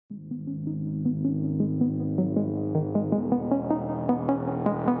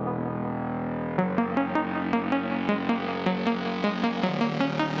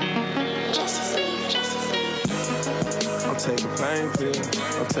Take a pain pill,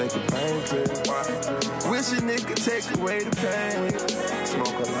 I'm taking pain pill. Wish a nigga take away the pain. Smoke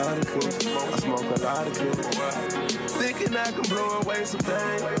a lot of good, I smoke a lot of good. Thinking I can blow away some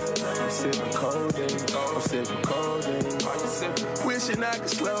things. I'm sipping codeine, I'm sipping codeine. Wishing I could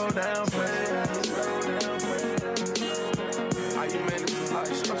slow down pain.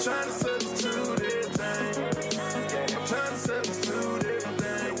 I'm trying to substitute everything. I'm trying to substitute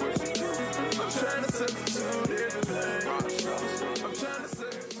everything. I'm trying to substitute everything.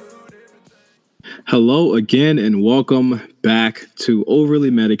 Hello again and welcome back to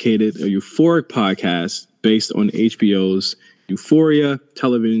Overly Medicated, a euphoric podcast based on HBO's Euphoria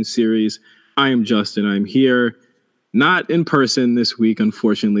television series. I am Justin. I'm here, not in person this week,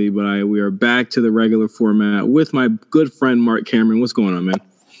 unfortunately, but we are back to the regular format with my good friend Mark Cameron. What's going on, man?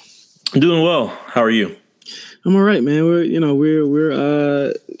 I'm doing well. How are you? I'm all right, man. We're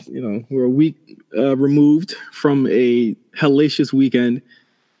a week removed from a hellacious weekend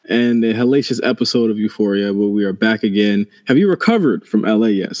and a hellacious episode of Euphoria, but we are back again. Have you recovered from LA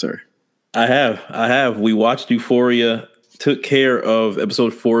yet, sir? I have. We watched Euphoria, took care of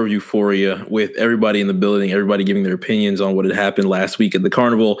episode 4 of Euphoria with everybody in the building, everybody giving their opinions on what had happened last week at the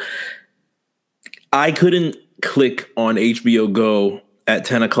carnival. I couldn't click on HBO Go at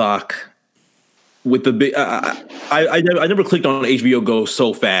 10 o'clock with the big. I never clicked on HBO Go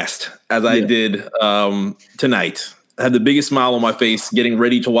so fast as I did tonight. I had the biggest smile on my face getting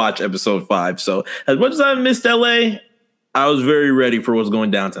ready to watch episode 5. So as much as I missed LA, I was very ready for what's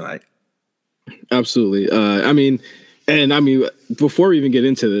going down tonight. Absolutely. Before we even get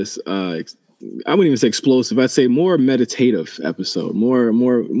into this, I wouldn't even say explosive. I'd say more meditative episode,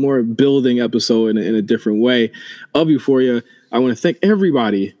 more building episode in a different way of Euphoria. I want to thank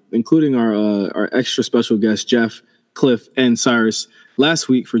everybody, including our extra special guests, Jeff, Cliff, and Cyrus, last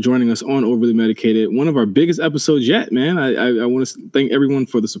week for joining us on Overly Medicated. One of our biggest episodes yet, man. I want to thank everyone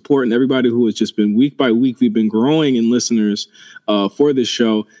for the support and everybody who has just been week by week. We've been growing in listeners for this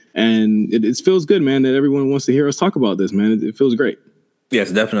show. And it feels good, man, that everyone wants to hear us talk about this, man. It feels great. Yes,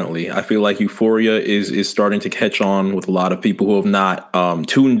 definitely. I feel like Euphoria is starting to catch on with a lot of people who have not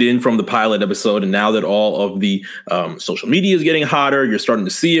tuned in from the pilot episode. And now that all of the social media is getting hotter, you're starting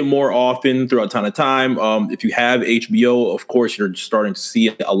to see it more often throughout a ton of time. If you have HBO, of course, you're starting to see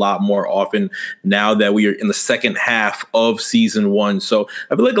it a lot more often now that we are in the second half of season 1. So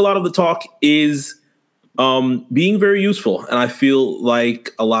I feel like a lot of the talk is being very useful. And I feel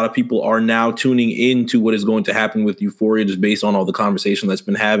like a lot of people are now tuning into what is going to happen with Euphoria just based on all the conversation that has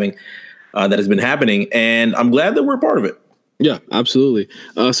been happening. And I'm glad that we're a part of it. Yeah, absolutely.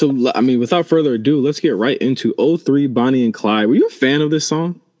 Without further ado, let's get right into 03 Bonnie and Clyde. Were you a fan of this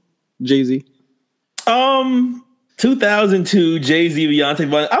song, Jay-Z? 2002 Jay-Z,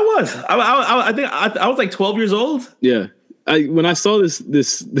 Beyonce, but I was. I think I was like 12 years old. Yeah. When I saw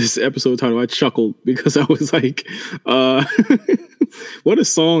this episode title, I chuckled because I was like, what a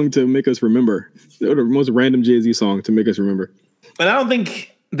song to make us remember. What a most random Jay-Z song to make us remember. And I don't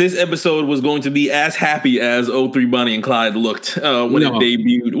think this episode was going to be as happy as 03 Bonnie and Clyde looked when it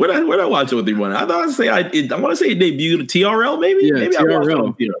debuted. When I watched 03 Bonnie, I want to say it debuted at TRL, maybe? Yeah, maybe TRL. I watched it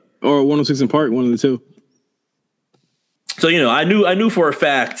on TRL. Or 106 in Park, one of the two. So, I knew for a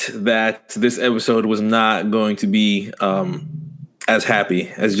fact that this episode was not going to be as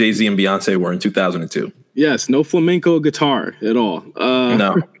happy as Jay-Z and Beyonce were in 2002. Yes, no flamenco guitar at all.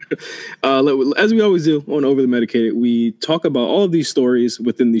 No. As we always do on Overly Medicated, we talk about all of these stories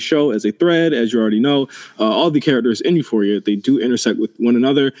within the show as a thread. As you already know, all the characters in Euphoria, they do intersect with one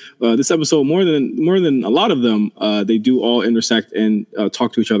another. This episode, more than a lot of them, they do all intersect and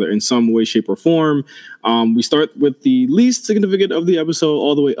talk to each other in some way, shape, or form. We start with the least significant of the episode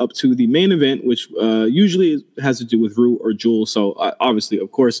all the way up to the main event, which usually has to do with Rue or Jules. So obviously,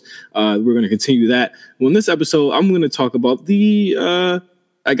 of course, we're going to continue that. Well, in this episode, I'm going to talk about the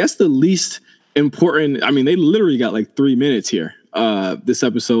least important. I mean, they literally got like 3 minutes here. This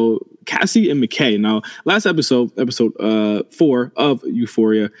episode, Cassie and McKay. Now, last episode 4 of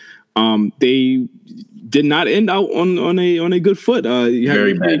Euphoria, they did not end out on a good foot.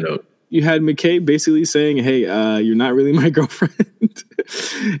 Very bad note. You had McKay basically saying, "Hey, you're not really my girlfriend,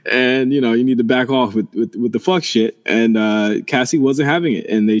 and you need to back off with the fuck shit." And Cassie wasn't having it,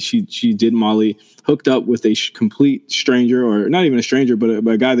 and she did Molly, hooked up with a complete stranger, or not even a stranger, but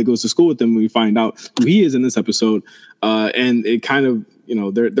a guy that goes to school with them. We find out who he is in this episode, and it kind of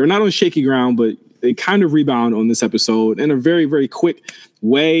they're not on shaky ground, but they kind of rebound on this episode in a very, very quick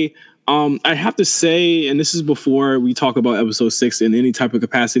way. I have to say, and this is before we talk about episode 6 in any type of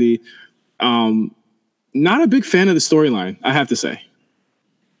capacity, not a big fan of the storyline, I have to say.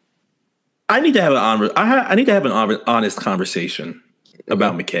 I need to have an honest conversation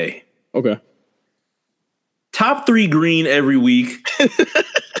about McKay. Okay. Top 3 green every week.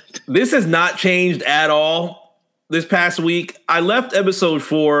 This has not changed at all this past week. I left episode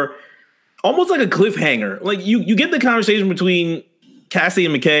 4 almost like a cliffhanger. Like you get the conversation between Cassie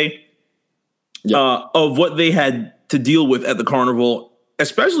and McKay of what they had to deal with at the carnival,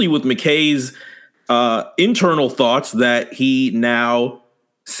 especially with McKay's internal thoughts that he now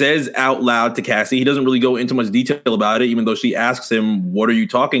says out loud to Cassie. He doesn't really go into much detail about it, even though she asks him, what are you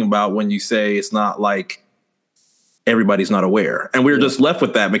talking about when you say it's not like everybody's not aware? And we're just left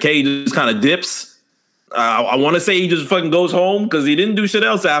with that. McKay just kind of dips. I want to say he just fucking goes home because he didn't do shit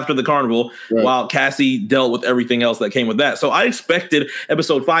else after the carnival, while Cassie dealt with everything else that came with that. So I expected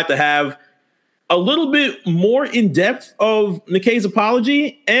episode 5 to have a little bit more in depth of McKay's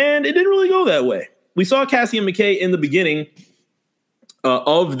apology, and it didn't really go that way. We saw Cassie and McKay in the beginning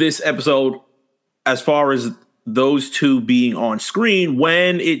of this episode as far as those two being on screen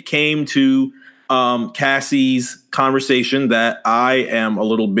when it came to Cassie's conversation that I am a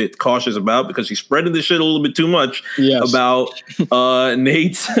little bit cautious about because she's spreading this shit a little bit too much about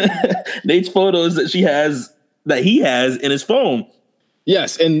Nate's photos that he has in his phone.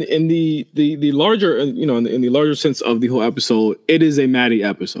 Yes, and in the larger, in the larger sense of the whole episode, it is a Maddie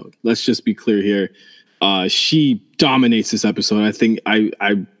episode. Let's just be clear here. She dominates this episode. I think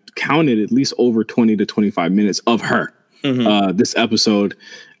I counted at least over 20 to 25 minutes of her this episode.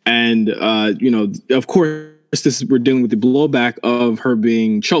 And, of course, we're dealing with the blowback of her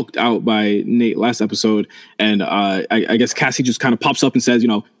being choked out by Nate last episode. And I guess Cassie just kind of pops up and says,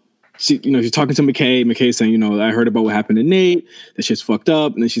 she's talking to McKay. McKay saying, I heard about what happened to Nate. That shit's fucked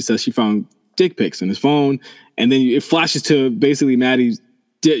up. And then she says she found dick pics in his phone. And then it flashes to basically Maddie's,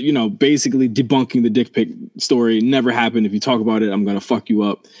 basically debunking the dick pic story. Never happened. If you talk about it, I'm gonna fuck you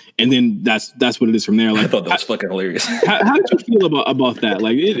up. And then that's what it is from there. Like, I thought that was fucking hilarious. how did you feel about that?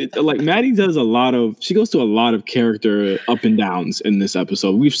 Like Maddie does she goes to a lot of character up and downs in this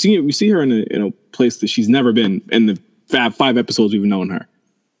episode. We see her in a place that she's never been in the 5 episodes we've known her.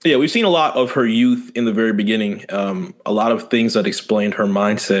 Yeah, we've seen a lot of her youth in the very beginning. A lot of things that explained her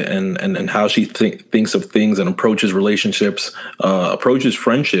mindset and how she thinks of things and approaches relationships, approaches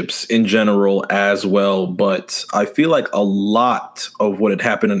friendships in general as well. But I feel like a lot of what had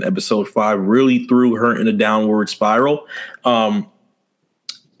happened in episode 5 really threw her in a downward spiral.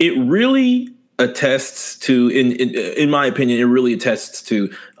 It really attests to, in my opinion, it really attests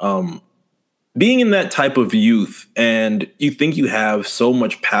to being in that type of youth, and you think you have so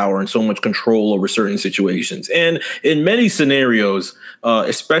much power and so much control over certain situations. And in many scenarios,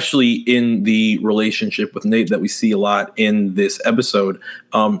 especially in the relationship with Nate that we see a lot in this episode,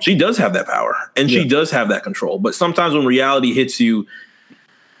 she does have that power and she does have that control. But sometimes when reality hits you,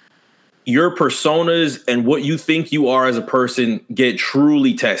 your personas and what you think you are as a person get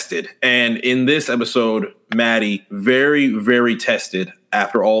truly tested. And in this episode, Maddie, very, very tested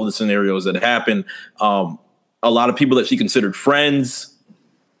after all the scenarios that happened. A lot of people that she considered friends,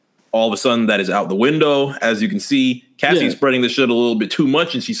 all of a sudden that is out the window. As you can see, Cassie's spreading this shit a little bit too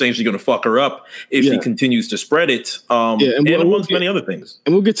much, and she's saying she's going to fuck her up if she continues to spread it. And amongst many other things.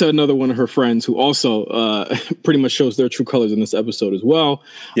 And we'll get to another one of her friends who also pretty much shows their true colors in this episode as well.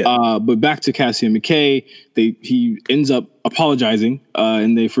 But back to Cassie and McKay, he ends up apologizing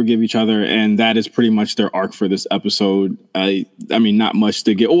and they forgive each other, and that is pretty much their arc for this episode. I mean, not much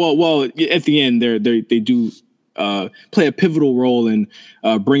to get. Well, at the end, they do play a pivotal role in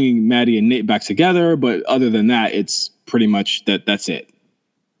bringing Maddie and Nate back together, but other than that, it's pretty much that's it.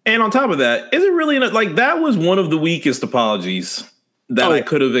 And on top of that, is it really like that was one of the weakest apologies that I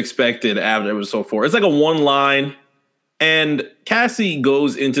could have expected after episode 4. It's like a one line, and Cassie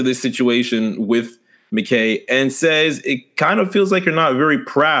goes into this situation with McKay and says it kind of feels like you're not very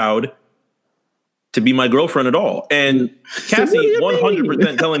proud to be my girlfriend at all. And Cassie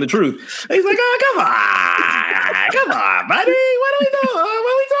 100% telling the truth. And he's like, oh, come on, buddy. What are we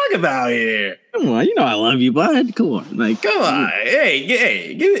talking about here? Come on, I love you, bud. Come on, like, come on. Hey,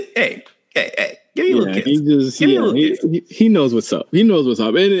 give me a little kiss. He knows what's up. He knows what's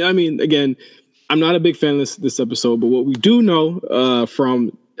up. And I mean, again, I'm not a big fan of this episode, but what we do know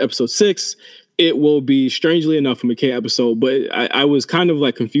from episode 6, it will be, strangely enough, a McKay episode, but I was kind of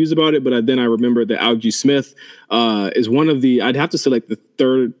like confused about it. But then I remembered that Algie Smith is one of the, I'd have to say like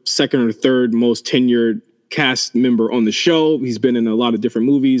the second or third most tenured cast member on the show. He's been in a lot of different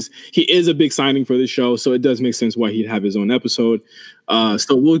movies. He is a big signing for the show, so it does make sense why he'd have his own episode.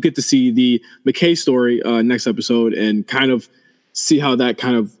 So we'll get to see the McKay story next episode and kind of see how that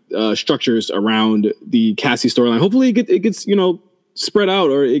kind of structures around the Cassie storyline. Hopefully it gets, spread out,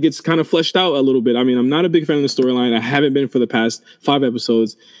 or it gets kind of fleshed out a little bit. I mean, I'm not a big fan of the storyline. I haven't been for the past 5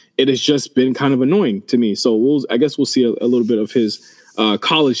 episodes. It has just been kind of annoying to me. So I guess we'll see a little bit of his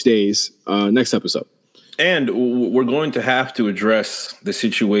college days next episode. And we're going to have to address the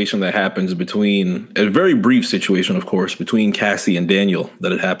situation that happens between, a very brief situation, of course, between Cassie and Daniel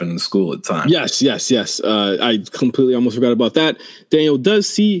that had happened in school at the time. Yes. I completely almost forgot about that. Daniel does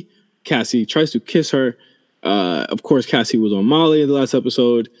see Cassie, tries to kiss her. Of course, Cassie was on Molly in the last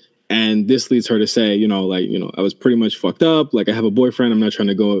episode. And this leads her to say, I was pretty much fucked up. Like, I have a boyfriend. I'm not trying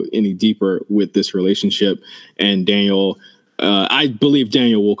to go any deeper with this relationship. And Daniel... I believe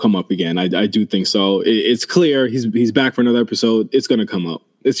Daniel will come up again. I do think so. It's clear he's back for another episode. It's going to come up.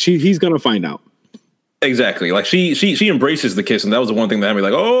 He's going to find out. Exactly. Like she embraces the kiss, and that was the one thing that had me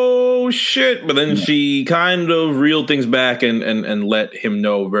like, oh shit. But then she kind of reeled things back and let him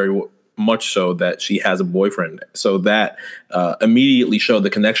know very much so that she has a boyfriend. So that immediately showed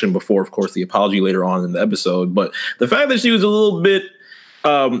the connection before, of course, the apology later on in the episode. But the fact that she was a little bit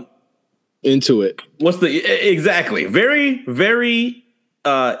into it. Exactly. Very, very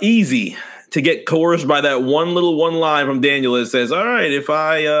easy to get coerced by that one line from Daniel that says, all right, if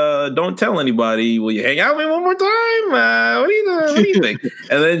I don't tell anybody, will you hang out with me one more time? What do you think?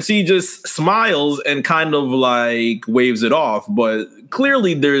 And then she just smiles and kind of like waves it off. But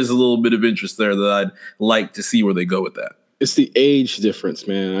clearly there's a little bit of interest there that I'd like to see where they go with that. It's the age difference,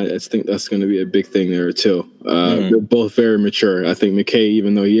 man. I just think that's going to be a big thing there, too. They're both very mature. I think McKay,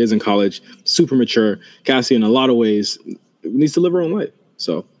 even though he is in college, super mature. Cassie, in a lot of ways, needs to live her own life.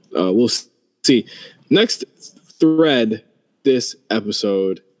 So we'll see. Next thread this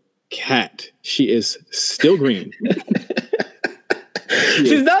episode, Kat. She is still green.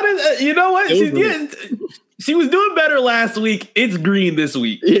 She's not as, you know what? She was doing better last week. It's green this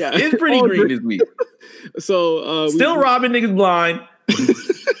week. Yeah. It's pretty green this week. So still robbing niggas blind.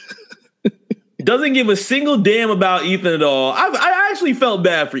 Doesn't give a single damn about Ethan at all. I actually felt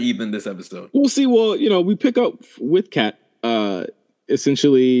bad for Ethan this episode. We'll see. Well, we pick up with Kat,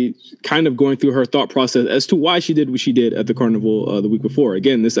 essentially kind of going through her thought process as to why she did what she did at the carnival the week before.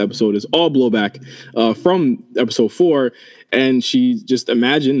 Again, this episode is all blowback from episode 4, and she just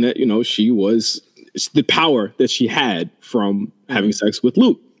imagined that she was the power that she had from having sex with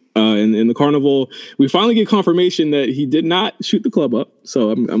Luke. In the carnival, we finally get confirmation that he did not shoot the club up. So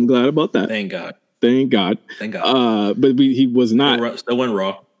I'm glad about that. Thank God. But he was not. Still went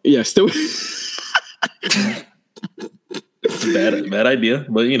raw. Yeah, still. bad idea,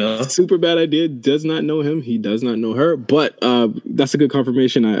 but super bad idea. Does not know him. He does not know her. But that's a good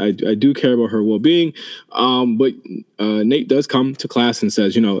confirmation. I do care about her well-being. But Nate does come to class and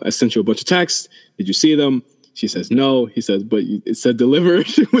says, I sent you a bunch of texts. Did you see them? She says no. He says, but it said delivered,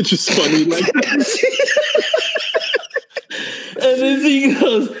 which is funny. Like, and then he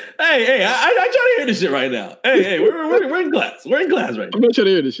goes, "Hey, I try to hear this shit right now. Hey, we're in class. We're in class right now. I'm not trying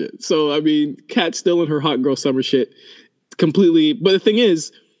to hear this shit." So I mean, Kat's still in her hot girl summer shit, completely. But the thing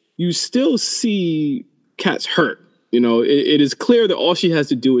is, you still see Kat's hurt. It is clear that all she has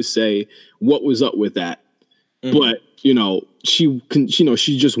to do is say what was up with that. But she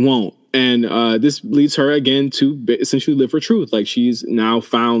just won't. And this leads her again to essentially live her truth. Like, she's now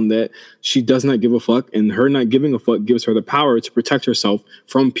found that she does not give a fuck, and her not giving a fuck gives her the power to protect herself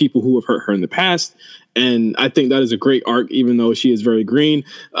from people who have hurt her in the past. And I think that is a great arc, even though she is very green.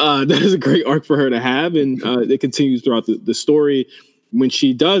 That is a great arc for her to have, and it continues throughout the story. When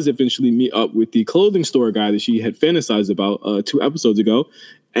she does eventually meet up with the clothing store guy that she had fantasized about 2 episodes ago,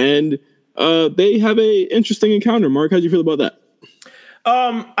 and they have a interesting encounter. Mark, how'd you feel about that?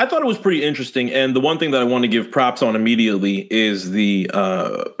 I thought it was pretty interesting, and the one thing that I want to give props on immediately is the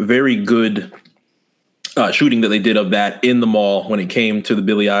very good shooting that they did of that in the mall when it came to the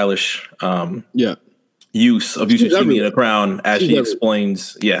Billie Eilish use of You Should See Me in a Crown, as she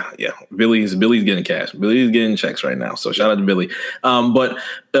explains. Yeah. Billy's getting cash. Billy's getting checks right now. So shout out to Billy. But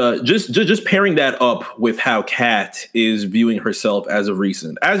just pairing that up with how Kat is viewing herself as of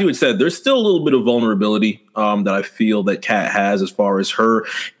recent. As you had said, there's still a little bit of vulnerability that I feel that Kat has as far as her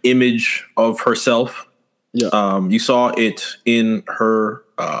image of herself. Yeah. You saw it in her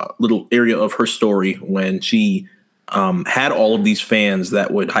little area of her story when she had all of these fans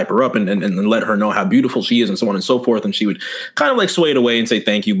that would hype her up and let her know how beautiful she is and so on and so forth. And she would kind of like sway it away and say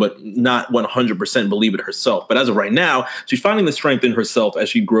thank you, but not 100% believe it herself. But as of right now, she's finding the strength in herself as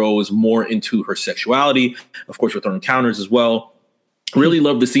she grows more into her sexuality, of course, with her encounters as well. Really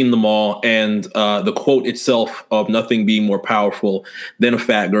love the scene in the mall and the quote itself of nothing being more powerful than a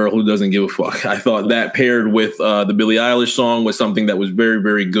fat girl who doesn't give a fuck. I thought that paired with the Billie Eilish song was something that was very,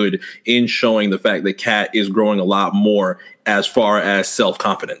 very good in showing the fact that Kat is growing a lot more as far as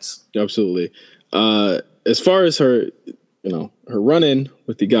self-confidence. Absolutely. As far as her, her run-in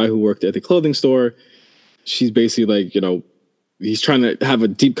with the guy who worked at the clothing store, she's basically like, he's trying to have a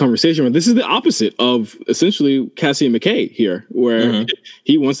deep conversation with. This is the opposite of essentially Cassie and McKay here, where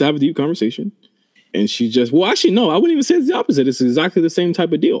he wants to have a deep conversation, and she just. Well, actually, no, I wouldn't even say it's the opposite. It's exactly the same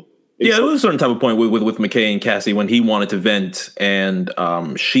type of deal. Yeah, there was a certain type of point with McKay and Cassie when he wanted to vent, and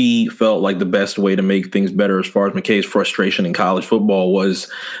she felt like the best way to make things better as far as McKay's frustration in college football was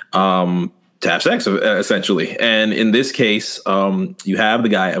to have sex, essentially. And in this case, you have the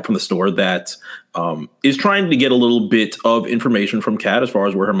guy up from the store that is trying to get a little bit of information from Kat as far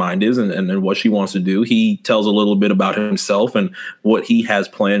as where her mind is and what she wants to do. He tells a little bit about himself and what he has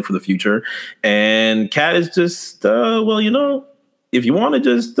planned for the future. And Kat is just, if you want to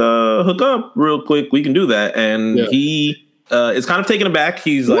just hook up real quick, we can do that. And he is kind of taken aback.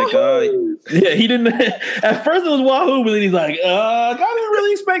 He's like, he didn't. At first it was wahoo, but then he's like, I kind of didn't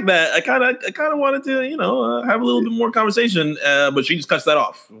really expect that. I kind of wanted to, have a little bit more conversation. But she just cuts that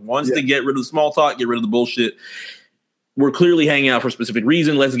off. Wants to get rid of the small talk, get rid of the bullshit. We're clearly hanging out for a specific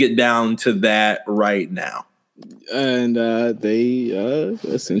reason. Let's get down to that right now. And they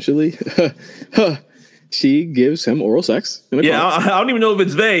essentially, she gives him oral sex. I don't even know if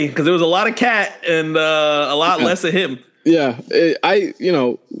it's they, because there was a lot of Kat and a lot less of him. Yeah, me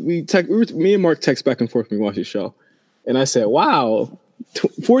and Mark text back and forth when we watch the show, and I said, "Wow,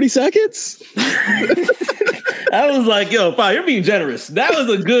 40 seconds." I was like, "Yo, fine, you're being generous." That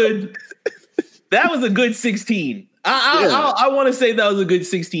was a good 16. I want to say that was a good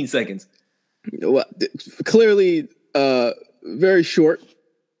 16 seconds. Well, clearly, very short.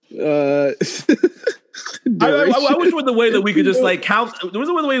 I wish with the way that we could just like count. There was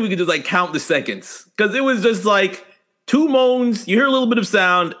a way we could just like count the seconds, because it was just like 2 moans, you hear a little bit of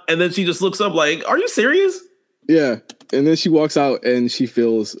sound, and then she just looks up like, are you serious? Yeah. And then she walks out and she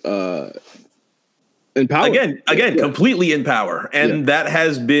feels in power. Again, completely in power. And that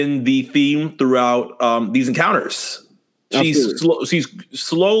has been the theme throughout these encounters. She's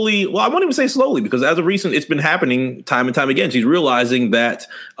slowly, well, I won't even say slowly, because as of recent, it's been happening time and time again. She's realizing that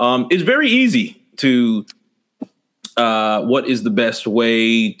it's very easy to what is the best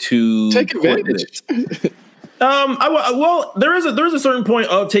way to take advantage. There is a certain point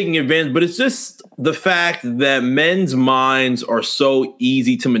of taking advantage, but it's just the fact that men's minds are so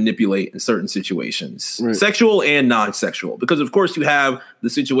easy to manipulate in certain situations, right. Sexual and non-sexual. Because of course you have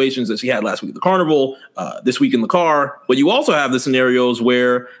the situations that she had last week at the carnival, this week in the car, but you also have the scenarios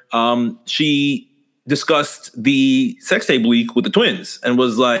where she discussed the sex tape leak with the twins and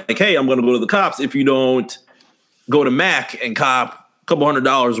was like, "Hey, I'm going to go to the cops if you don't go to Mac and cop a couple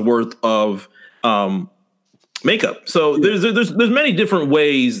 $100 worth of makeup." So there's many different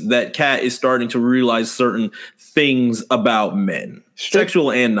ways that Kat is starting to realize certain things about men,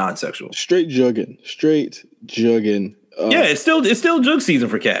 sexual and non-sexual. Straight jugging. Yeah, it's still jug season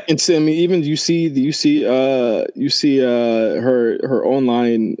for Kat. And I mean, even you see her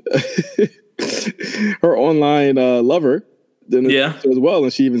online lover as well,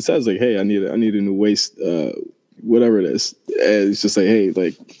 and she even says like, "Hey, I need a new waist, whatever it is." And it's just like, "Hey,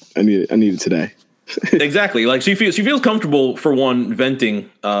 like I need it today." Exactly. Like she feels comfortable, for one, venting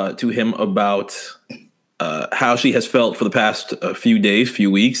to him about how she has felt for the past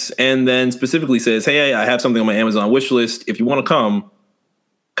few weeks, and then specifically says, "Hey, I have something on my Amazon wish list. If you want to come,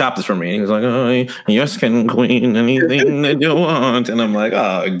 cop this for me." And he's like, "Oh, yes, can queen, anything that you want." And I'm like,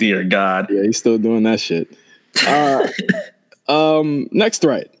 "Oh, dear God." Yeah, he's still doing that shit. Next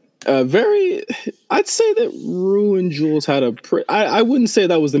thread. I'd say that Rue and Jules had I wouldn't say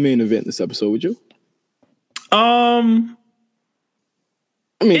that was the main event this episode, would you? I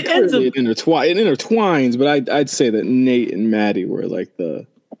mean, it intertwines, but I'd say that Nate and Maddie were like the.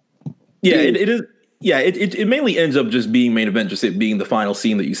 Yeah, it is. Yeah, it mainly ends up just being main event, just it being the final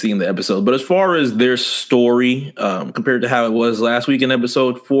scene that you see in the episode. But as far as their story, compared to how it was last week in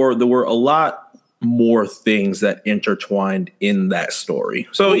episode 4, there were a lot more things that intertwined in that story.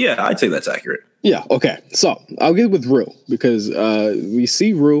 So yeah, I'd say that's accurate. Yeah. Okay. So I'll get with Rue, because we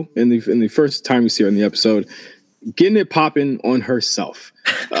see Rue in the first time we see her in the episode getting it popping on herself.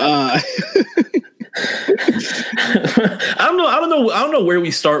 I don't know where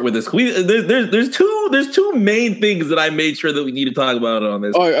we start with this. There's two main things that I made sure that we need to talk about on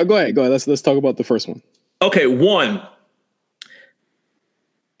this. All right, go ahead. Let's talk about the first one. Okay, one.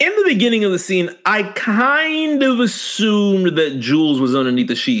 In the beginning of the scene, I kind of assumed that Jules was underneath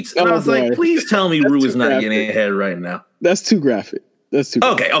the sheets. And I was like, please tell me Rue is not getting ahead right now. That's too graphic. That's too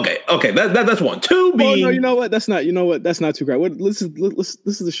graphic. Okay. That's one. Two being... Oh, no, you know what? That's not too graphic. This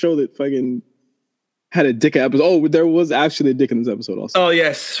is a show that fucking had a dick episode. Oh, there was actually a dick in this episode also. Oh,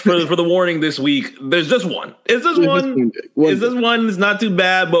 yes. For the warning this week, there's just one. It's just one. It's just one. It's not too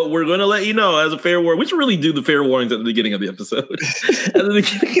bad, but we're going to let you know as a fair warning. We should really do the fair warnings at the beginning of the episode.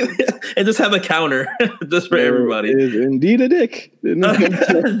 And just have a counter just for everybody. It is indeed a dick.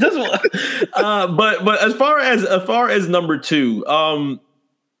 Just one. But as far as number two,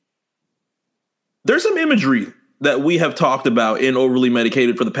 there's some imagery that we have talked about in Overly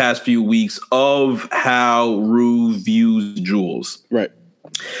Medicated for the past few weeks of how Rue views Jules. Right.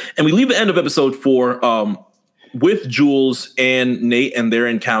 And we leave the end of episode 4 with Jules and Nate and their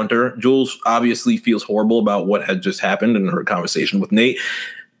encounter. Jules obviously feels horrible about what had just happened in her conversation with Nate.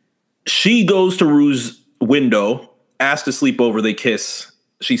 She goes to Rue's window, asks to sleep over, they kiss,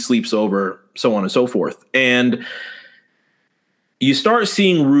 she sleeps over, so on and so forth. And you start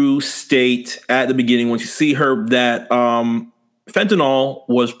seeing Rue state at the beginning, once you see her, that fentanyl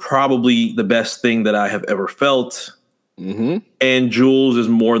was probably the best thing that I have ever felt. Mm-hmm. And Jules is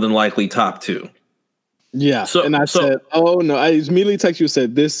more than likely top 2. Yeah. And I said, oh, no. I immediately texted you and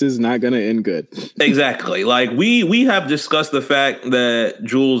said, this is not going to end good. Exactly. Like, we have discussed the fact that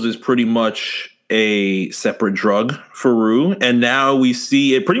Jules is pretty much a separate drug for Rue. And now we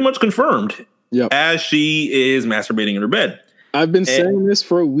see it pretty much confirmed as she is masturbating in her bed. I've been saying this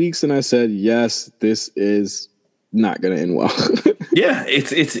for weeks, and I said, yes, this is not going to end well. Yeah,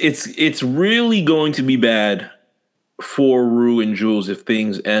 it's really going to be bad for Rue and Jules if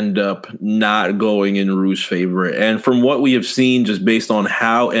things end up not going in Rue's favor. And from what we have seen, just based on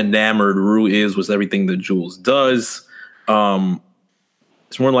how enamored Rue is with everything that Jules does,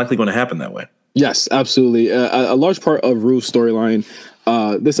 it's more likely going to happen that way. Yes, absolutely. A large part of Rue's storyline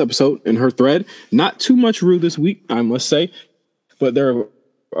this episode in her thread, not too much Rue this week, I must say. But there are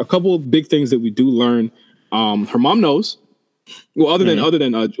a couple of big things that we do learn. Her mom knows. Well, other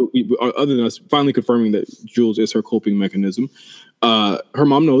than us finally confirming that Jules is her coping mechanism, her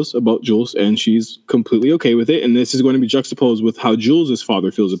mom knows about Jules, and she's completely okay with it. And this is going to be juxtaposed with how Jules'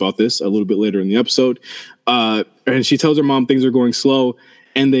 father feels about this a little bit later in the episode. And she tells her mom things are going slow,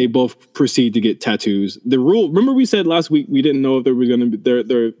 and they both proceed to get tattoos. The rule. Remember, we said last week we didn't know if there was going to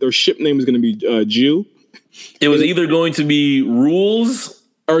be their ship name was going to be Jew. It was either going to be Rules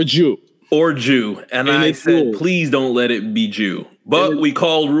or Jew. And I said, Rules. Please don't let it be Jew. But we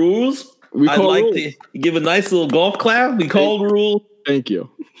called Rules. I'd like to give a nice little golf clap. We called Rules. Thank you.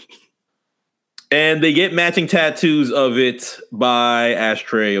 And they get matching tattoos of it by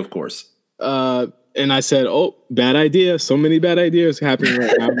Ashtray, of course. And I said, oh, bad idea. So many bad ideas happening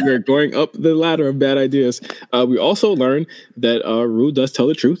right now. We're going up the ladder of bad ideas. We also learned that Rue does tell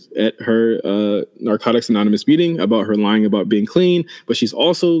the truth at her Narcotics Anonymous meeting about her lying about being clean, but she's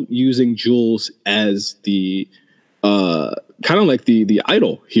also using Jules as the kind of like the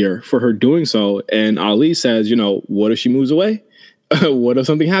idol here for her doing so. And Ali says, what if she moves away? What if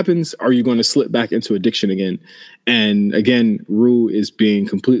something happens? Are you going to slip back into addiction again? And again, Rue is being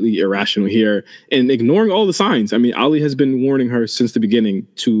completely irrational here and ignoring all the signs. I mean, Ali has been warning her since the beginning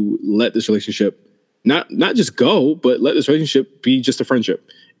to let this relationship not just go, but let this relationship be just a friendship.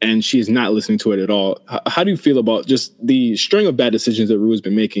 And she is not listening to it at all. How do you feel about just the string of bad decisions that Rue has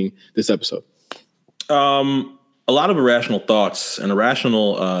been making this episode? A lot of irrational thoughts and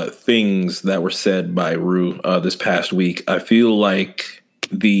irrational things that were said by Rue this past week. I feel like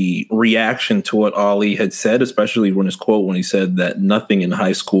the reaction to what Ali had said, especially when he said that nothing in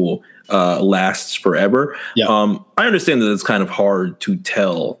high school lasts forever. Yeah. I understand that it's kind of hard to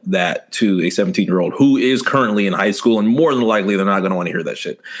tell that to a 17-year-old who is currently in high school, and more than likely they're not going to want to hear that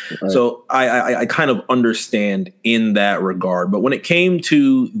shit. Right. So I kind of understand in that regard. But when it came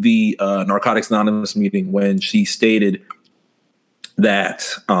to the Narcotics Anonymous meeting, when she stated that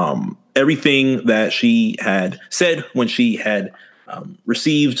everything that she had said when she had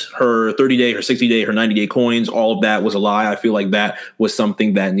received her 30-day, her 60-day, her 90-day coins, all of that was a lie. I feel like that was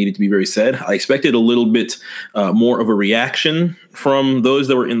something that needed to be very said. I expected a little bit more of a reaction from those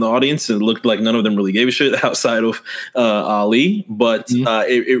that were in the audience. It looked like none of them really gave a shit outside of Ali, but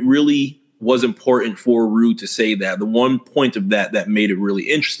it really was important for Rue to say that. The one point of that made it really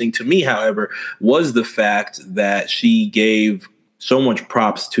interesting to me, however, was the fact that she gave so much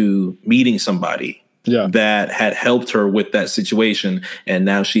props to meeting somebody that had helped her with that situation, and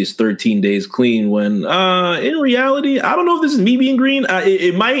now she is 13 days clean. When in reality, I don't know if this is me being green.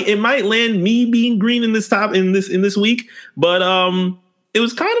 It might land me being green in this week, but it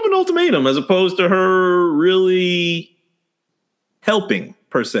was kind of an ultimatum as opposed to her really helping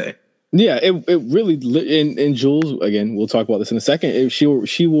per se. Yeah, it really, and Jules, again, we'll talk about this in a second. She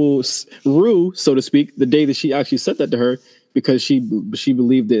will rue, so to speak, the day that she actually said that to her, because she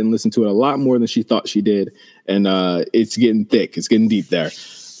believed it and listened to it a lot more than she thought she did. And it's getting thick. It's getting deep there.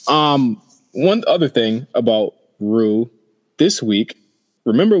 One other thing about Rue this week,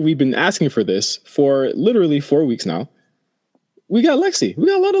 remember we've been asking for this for literally 4 weeks now. We got Lexi. We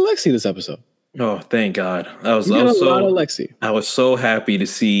got a lot of Lexi this episode. Oh, thank God. I was so happy to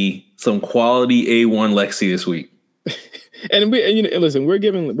see some quality A1 Lexi this week. And listen, we're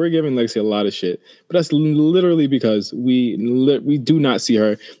giving Lexi a lot of shit, but that's literally because we do not see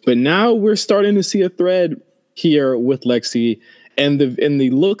her. But now we're starting to see a thread here with Lexi, and the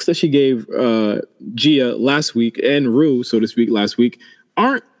looks that she gave Gia last week and Rue, so to speak, last week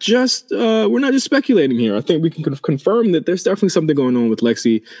aren't just we're not just speculating here. I think we can confirm that there's definitely something going on with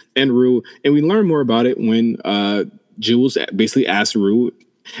Lexi and Rue, and we learn more about it when Jules basically asked Rue.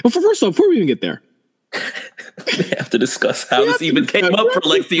 Well, first off, before we even get there, we have to discuss how this even came up for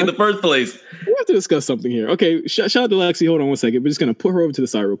Lexi in the first place. We have to discuss something here. Okay, shout out to Lexi. Hold on one second. We're just going to put her over to the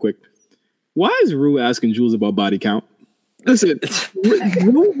side real quick. Why is Rue asking Jules about body count? Listen,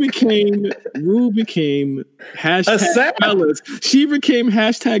 Rue became hashtag fellas. She became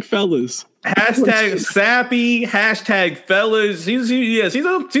hashtag fellas. Hashtag sappy, hashtag fellas. She's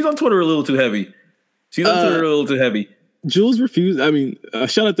on Twitter a little too heavy. Jules refused. I mean,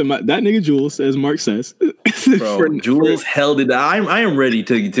 shout out to that nigga Jules, as Mark says. Bro, Jules held it. I am ready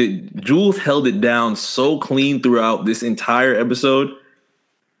to. Jules held it down so clean throughout this entire episode.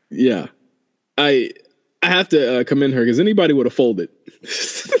 Yeah, I have to commend her because anybody would have folded.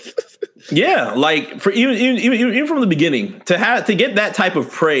 Yeah, like for even from the beginning to get that type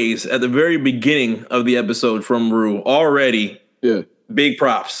of praise at the very beginning of the episode from Rue already. Yeah, big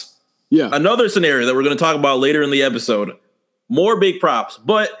props. Yeah. Another scenario that we're going to talk about later in the episode. More big props.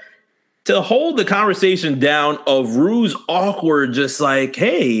 But to hold the conversation down of Rue's awkward, just like,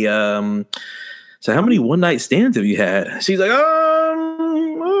 hey, so how many one-night stands have you had? She's like,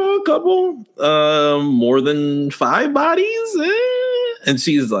 a couple. More than 5 bodies? And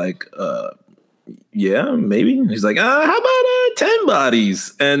she's like, yeah, maybe. He's like, how about 10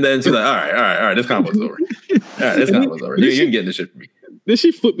 bodies? And then she's like, all right, this convo's over. You can get this shit from me. Then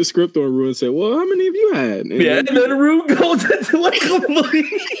she flipped the script on Rue and said, well, how many have you had? And then Rue goes into like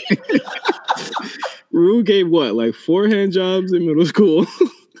complete. Rue gave what, like 4 hand jobs in middle school?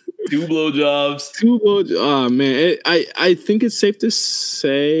 2 blowjobs. Oh, man. I think it's safe to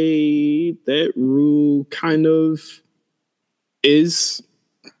say that Rue kind of is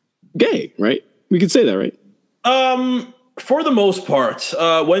gay, right? We could say that, right? For the most part,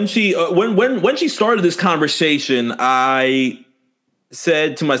 when she started this conversation, I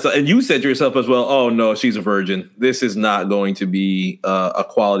said to myself, and you said to yourself as well, oh no, she's a virgin. This is not going to be a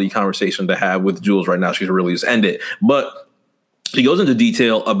quality conversation to have with Jules right now. She's really just end it. But she goes into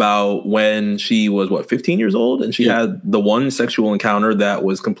detail about when she was 15 years old, and she had the one sexual encounter that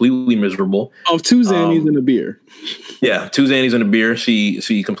was completely miserable. Of 2 Xannies and a beer. Yeah, 2 Xannies and a beer.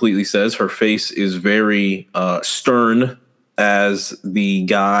 She completely says her face is very stern, as the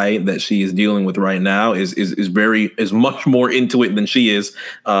guy that she is dealing with right now is much more into it than she is.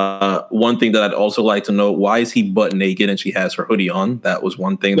 One thing that I'd also like to know, why is he butt naked and she has her hoodie on? That was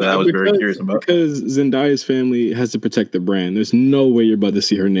one thing that I was very curious about. Because Zendaya's family has to protect the brand. There's no way you're about to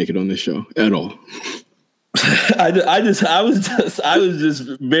see her naked on this show at all. I was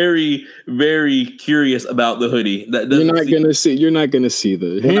just very, very curious about the hoodie. You're not gonna see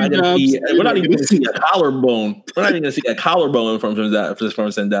the hand jobs. We're not even gonna see a collarbone. We're not even gonna see a collarbone from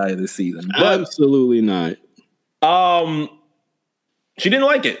Zendaya this season. But, absolutely not. She didn't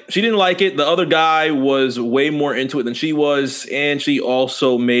like it. The other guy was way more into it than she was, and she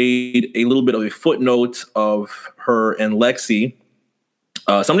also made a little bit of a footnote of her and Lexi.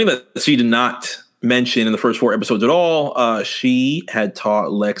 Something that she did not mention in the first 4 episodes at all. She had taught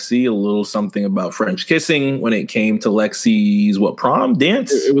Lexi a little something about French kissing when it came to Lexi's prom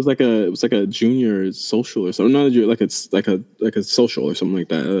dance. It was like a junior social or something. Not a junior, like a social or something like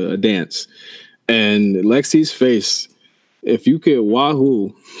that, a dance. And Lexi's face, if you could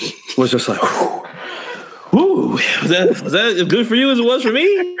wahoo, was just like, Ooh, was that as good for you as it was for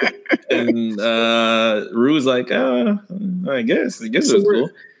me? And Rue's like, I guess it was cool.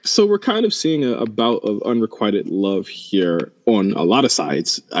 So we're kind of seeing a bout of unrequited love here on a lot of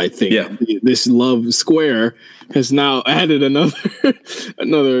sides. I think this love square has now added another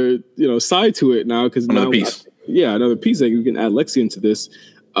side to it now, because another piece. Another piece that you can add Lexi into this.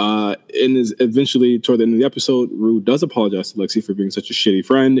 And is eventually toward the end of the episode, Rue does apologize to Lexi for being such a shitty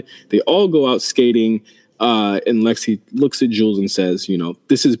friend. They all go out skating, and Lexi looks at Jules and says,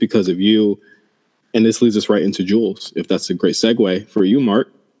 this is because of you. And this leads us right into Jules, if that's a great segue for you,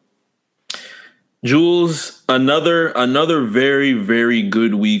 Mark. Jules, another very, very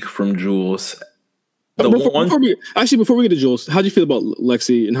good week from Jules. Before we get to Jules, how do you feel about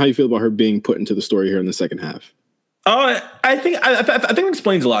Lexi, and how do you feel about her being put into the story here in the second half? I think it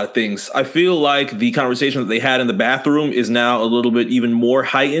explains a lot of things. I feel like the conversation that they had in the bathroom is now a little bit even more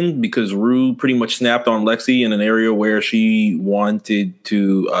heightened, because Rue pretty much snapped on Lexi in an area where she wanted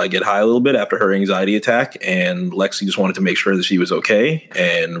to get high a little bit after her anxiety attack, and Lexi just wanted to make sure that she was okay,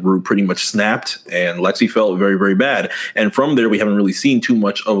 and Rue pretty much snapped, and Lexi felt very, very bad. And from there, we haven't really seen too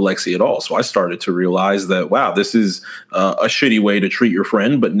much of Lexi at all. So I started to realize that, wow, this is a shitty way to treat your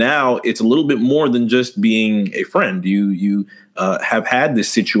friend. But now it's a little bit more than just being a friend. You have had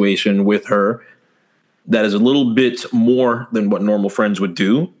this situation with her that is a little bit more than what normal friends would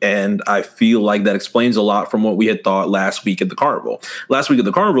do. And I feel like that explains a lot from what we had thought last week at the carnival. Last week at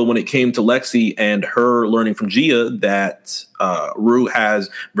the carnival, when it came to Lexi and her learning from Gia that Rue has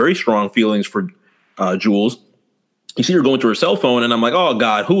very strong feelings for Jules, you see her going to her cell phone, and I'm like, oh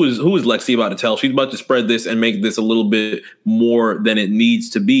God, who is Lexi about to tell? She's about to spread this and make this a little bit more than it needs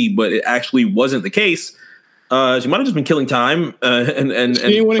to be. But it actually wasn't the case. She might have just been killing time and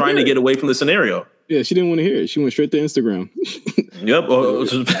trying to get away from the scenario. Yeah, she didn't want to hear it. She went straight to Instagram.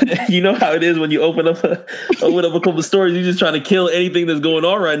 Yep. You know how it is when you open up a couple of stories. You're just trying to kill anything that's going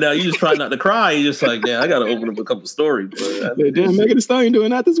on right now. You just try not to cry. You're just like, I got to open up a couple of stories. Damn, Megan Thee Stallion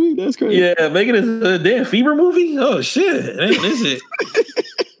doing that this week? That's crazy. Yeah, Megan is a damn fever movie. Oh shit,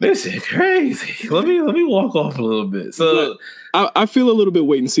 this is crazy. Let me walk off a little bit. So. I feel a little bit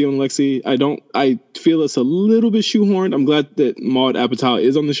wait and see on Lexi. I feel it's a little bit shoehorned. I'm glad that Maude Apatow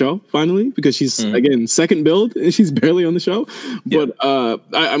is on the show finally, because she's again second build and she's barely on the show. But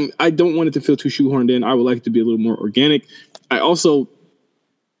I don't want it to feel too shoehorned in. I would like it to be a little more organic. I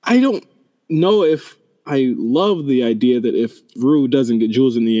don't know if I love the idea that if Rue doesn't get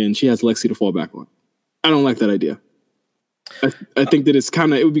Jules in the end, she has Lexi to fall back on. I don't like that idea. I think that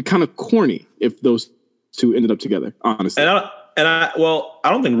it would be kind of corny if those two ended up together, honestly. I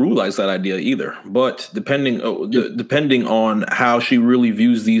don't think Rue likes that idea either. But depending on how she really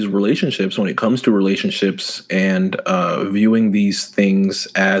views these relationships, when it comes to relationships and viewing these things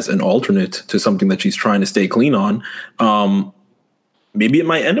as an alternate to something that she's trying to stay clean on, maybe it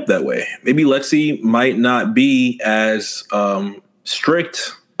might end up that way. Maybe Lexi might not be as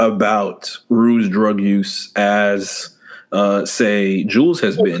strict about Rue's drug use as, say, Jules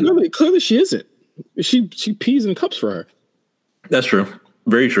has been. Clearly, she isn't. She pees in cups for her. That's true.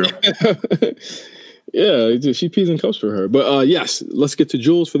 Very true. Yeah, she pees in cups for her. But yes, let's get to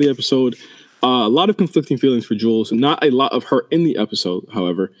Jules for the episode. A lot of conflicting feelings for Jules. Not a lot of her in the episode,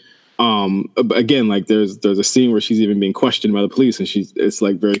 however. Again, like there's a scene where she's even being questioned by the police, and it's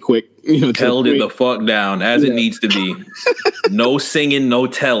like very quick. Held it the fuck down as it needs to be. No singing, no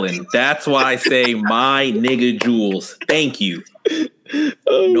telling. That's why I say my nigga Jules. Thank you.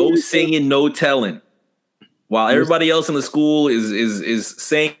 No singing, no telling. While everybody else in the school is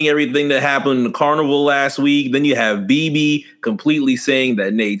saying everything that happened in the carnival last week, then you have BB completely saying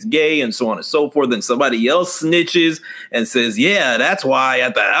that Nate's gay and so on and so forth. Then somebody else snitches and says, yeah, that's why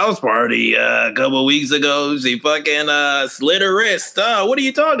at the house party a couple of weeks ago, she fucking slit her wrist. What are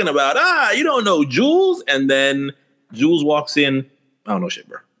you talking about? You don't know Jules? And then Jules walks in. I don't know shit,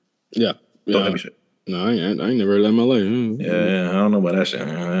 bro. Yeah. Don't have me shit. No, I ain't never heard that in my life. Yeah, I don't know about that shit. What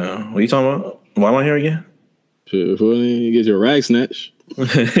are you talking about? Why am I here again? You get your rag snatch.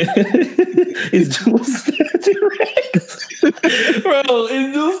 Is Jules snatching rags? Bro,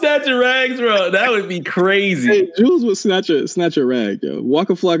 is Jules snatching rags, bro? That would be crazy. Hey, Jules would snatch a rag, yo.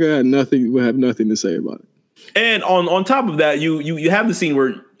 Waka Flocka would have nothing to say about it. And on top of that, you have the scene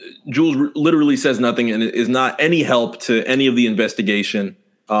where Jules literally says nothing and is not any help to any of the investigation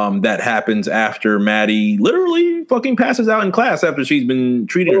that happens after Maddie literally fucking passes out in class after she's been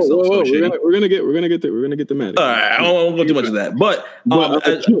treating herself. We're gonna get to Maddie. All right, I won't go too much of that. But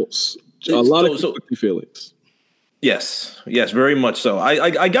Jules, a lot of conflicting feelings. Yes, very much so.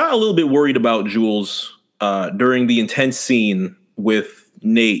 I got a little bit worried about Jules during the intense scene with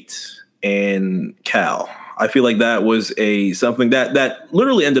Nate and Cal. I feel like that was something that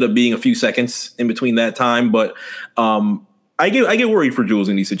literally ended up being a few seconds in between that time. But I get worried for Jules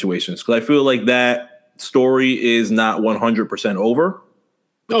in these situations because I feel like that story is not 100% over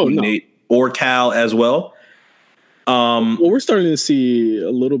between Nate or Cal as well. Well, we're starting to see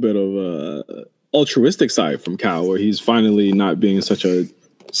a little bit of altruistic side from Cal, where he's finally not being such a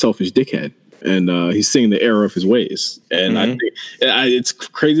selfish dickhead, and he's seeing the error of his ways. And I think it's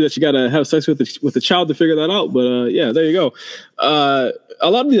crazy that you got to have sex with a child to figure that out. But yeah, there you go. A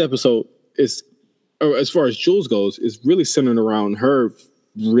lot of the episode is, or as far as Jules goes, is really centered around her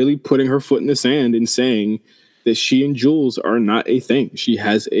really putting her foot in the sand and saying that she and Jules are not a thing. She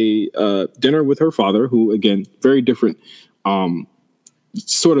has a dinner with her father, who, again, very different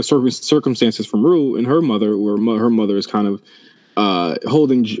sort of circumstances from Rue and her mother, where her mother is kind of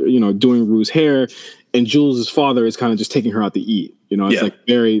holding, doing Rue's hair, and Jules' father is kind of just taking her out to eat. It's like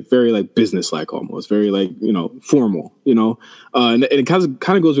very, very like business-like almost, very like, formal, and it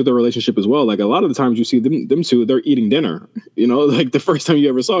kind of goes with their relationship as well. Like a lot of the times you see them two, they're eating dinner, like the first time you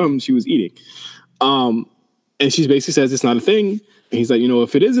ever saw him, she was eating. And she basically says it's not a thing. And he's like,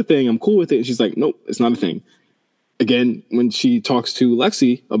 if it is a thing, I'm cool with it. And she's like, nope, it's not a thing. Again, when she talks to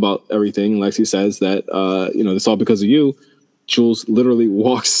Lexi about everything, Lexi says that, it's all because of you. Jules literally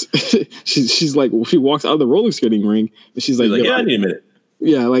walks. she's like, she walks out of the roller skating ring, and she's like, yeah, I need a minute.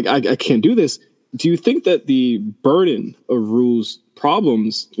 Yeah, like I can't do this. Do you think that the burden of Rue's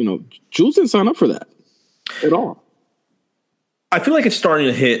problems, Jules didn't sign up for that at all? I feel like it's starting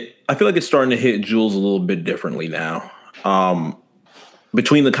to hit Jules a little bit differently now.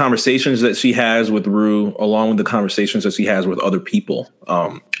 Between the conversations that she has with Rue, along with the conversations that she has with other people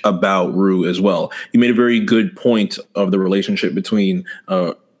about Rue as well. You made a very good point of the relationship between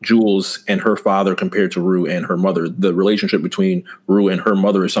Jules and her father compared to Rue and her mother. The relationship between Rue and her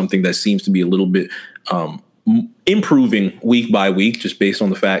mother is something that seems to be a little bit improving week by week, just based on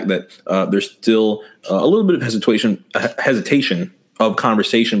the fact that there's still a little bit of hesitation of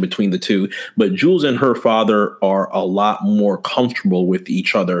conversation between the two. But Jules and her father are a lot more comfortable with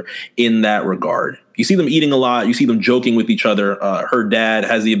each other in that regard. You see them eating a lot. You see them joking with each other. Her dad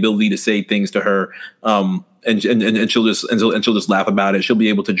has the ability to say things to her, and she'll just laugh about it. She'll be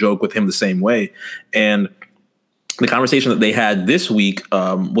able to joke with him the same way. And the conversation that they had this week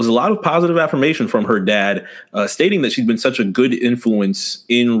was a lot of positive affirmation from her dad, stating that she's been such a good influence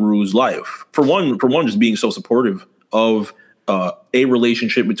in Rue's life. For one, just being so supportive of a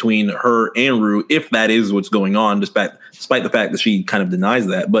relationship between her and Rue, if that is what's going on, despite the fact that she kind of denies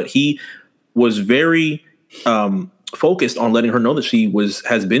that. But he was very focused on letting her know that she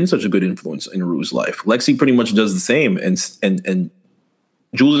has been such a good influence in Rue's life. Lexi pretty much does the same, and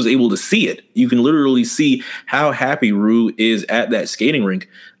Jules is able to see it. You can literally see how happy Rue is at that skating rink,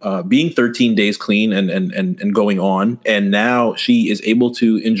 being 13 days clean and going on. And now she is able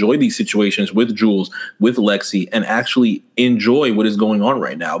to enjoy these situations with Jules, with Lexi, and actually enjoy what is going on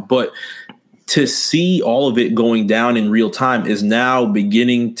right now. But to see all of it going down in real time is now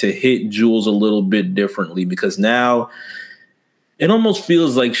beginning to hit Jules a little bit differently, because now it almost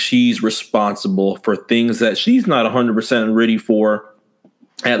feels like she's responsible for things that she's not 100% ready for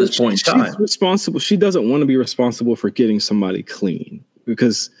at this point in time. She's responsible. She doesn't want to be responsible for getting somebody clean,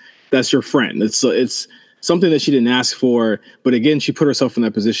 because that's your friend. It's something that she didn't ask for. But again, she put herself in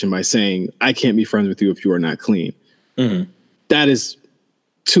that position by saying, I can't be friends with you if you are not clean. Mm-hmm. That is,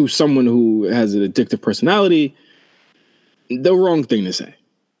 to someone who has an addictive personality, the wrong thing to say,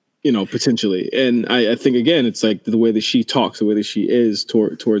 potentially. And I think, again, it's like the way that she talks, the way that she is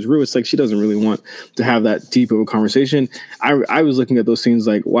towards Rue, it's like she doesn't really want to have that deep of a conversation. I was looking at those scenes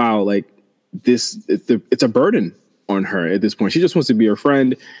like, wow, like it's a burden on her at this point. She just wants to be her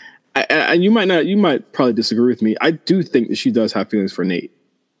friend. And you might probably disagree with me. I do think that she does have feelings for Nate.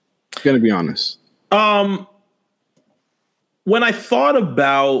 I'm gonna be honest. When I thought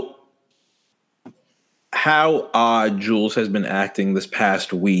about how odd Jules has been acting this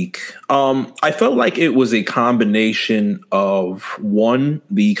past week, I felt like it was a combination of, one,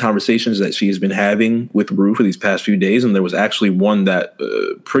 the conversations that she has been having with Rue for these past few days, and there was actually one that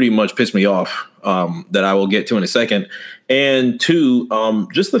pretty much pissed me off that I will get to in a second, and two,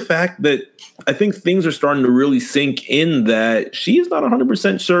 just the fact that I think things are starting to really sink in that she is not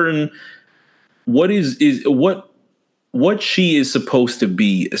 100% certain what she is supposed to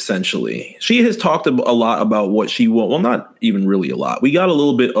be, essentially. She has talked a lot about what she will. Well, not even really a lot. We got a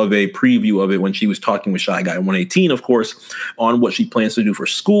little bit of a preview of it when she was talking with Shy Guy 118, of course, on what she plans to do for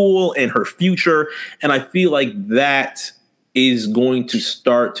school and her future. And I feel like that is going to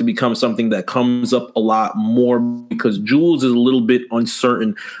start to become something that comes up a lot more, because Jules is a little bit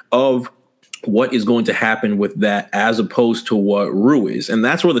uncertain of what is going to happen with that as opposed to what Rue is. And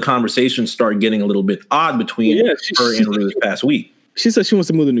that's where the conversations start getting a little bit odd between her and Rue this past week. She said she wants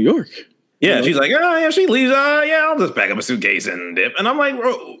to move to New York. Yeah, she's like, oh, yeah, she leaves. Yeah, I'll just pack up a suitcase and dip. And I'm like,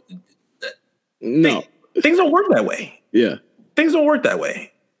 bro, no, things don't work that way. Yeah, things don't work that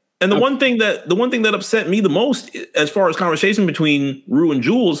way. And the one thing that upset me the most, as far as conversation between Rue and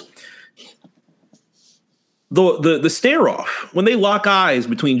Jules, the stare off when they lock eyes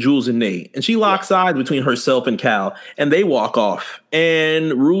between Jules and Nate, and she locks eyes between herself and Cal, and they walk off,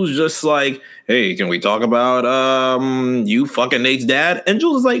 and Rue's just like, hey, can we talk about you fucking Nate's dad? And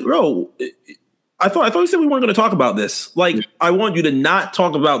Jules is like, bro, I thought you said we weren't going to talk about this. Like, I want you to not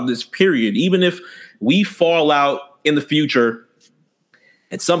talk about this, period. Even if we fall out in the future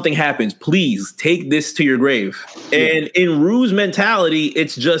and something happens, please take this to your grave. And in Rue's mentality,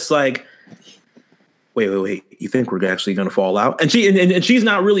 it's just like, wait, you think we're actually going to fall out? And she's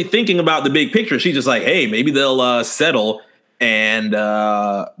not really thinking about the big picture. She's just like, hey, maybe they'll settle and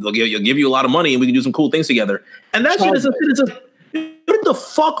they'll give you a lot of money and we can do some cool things together. And that's just what the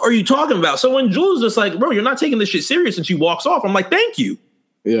fuck are you talking about? So when Jules is just like, bro, you're not taking this shit serious, and she walks off, I'm like, thank you.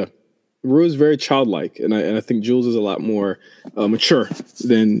 Yeah. Rue is very childlike, and I think Jules is a lot more mature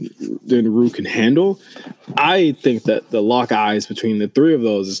than Rue can handle. I think that the lock eyes between the three of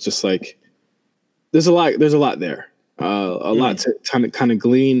those is just like, there's a lot there, a lot to kind of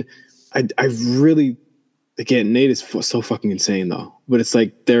glean. I really, again, Nate is so fucking insane though, but it's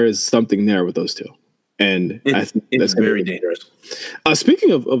like there is something there with those two, and I think that's very dangerous. Speaking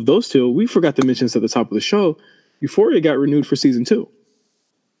of those two, we forgot to mention this at the top of the show. Euphoria got renewed for season 2.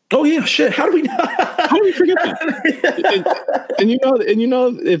 Oh yeah, shit! How do we forget that? and you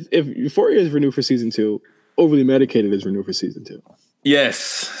know, if Euphoria is renewed for season 2, Overly Medicated is renewed for season 2. Yes.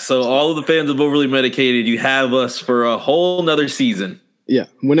 So all of the fans of Overly Medicated, you have us for a whole nother season. Yeah.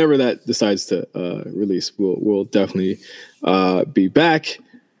 Whenever that decides to release, we'll definitely be back.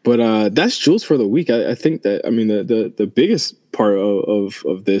 But that's Jules for the week. I think that, I mean, the biggest part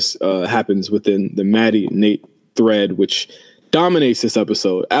of this happens within the Maddie Nate thread, which dominates this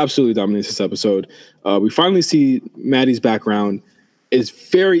episode. Absolutely dominates this episode. We finally see Maddie's background. It's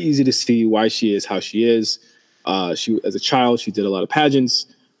very easy to see why she is how she is. She, as a child, she did a lot of pageants.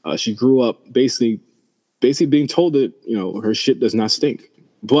 She grew up basically being told that, you know, her shit does not stink.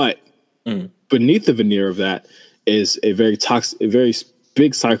 But beneath the veneer of that is a very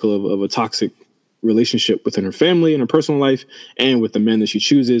big cycle of a toxic relationship within her family and her personal life, and with the men that she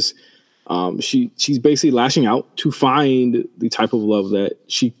chooses. She's basically lashing out to find the type of love that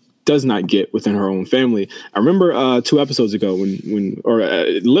she does not get within her own family. I remember 2 episodes ago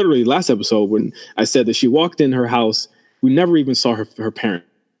literally last episode, when I said that she walked in her house. We never even saw her parents.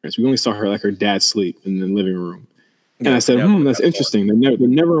 We only saw her dad sleep in the living room. And I said, that's interesting. They're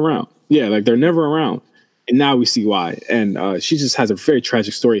never around. Yeah, like they're never around. And now we see why. And she just has a very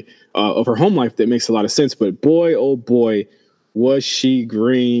tragic story of her home life that makes a lot of sense. But boy, oh boy, was she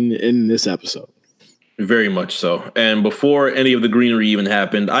green in this episode. Very much so. And before any of the greenery even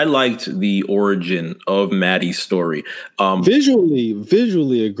happened, I liked the origin of Maddie's story.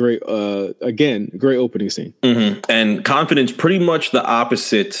 Visually a great, great opening scene. Mm-hmm. And confidence, pretty much the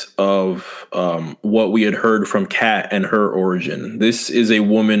opposite of what we had heard from Kat and her origin. This is a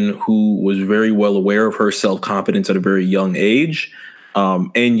woman who was very well aware of her self-confidence at a very young age,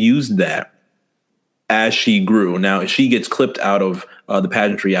 and used that as she grew. Now, she gets clipped out of the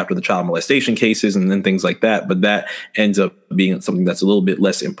pageantry after the child molestation cases and then things like that. But that ends up being something that's a little bit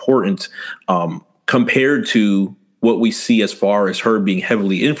less important compared to what we see as far as her being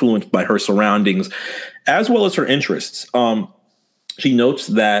heavily influenced by her surroundings, as well as her interests. She notes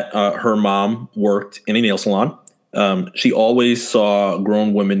that her mom worked in a nail salon. She always saw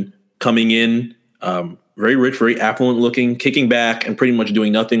grown women coming in, very rich, very affluent looking, kicking back and pretty much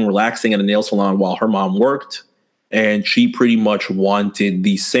doing nothing, relaxing at a nail salon while her mom worked. And she pretty much wanted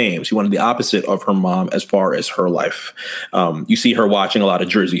the same. She wanted the opposite of her mom as far as her life. You see her watching a lot of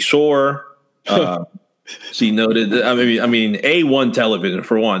Jersey Shore. She noted, I mean, A1 television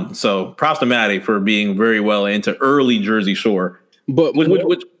for one. So props to Maddie for being very well into early Jersey Shore. But which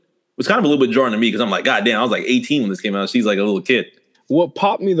was kind of a little bit jarring to me, because I'm like, God damn, I was like 18 when this came out. She's like a little kid. What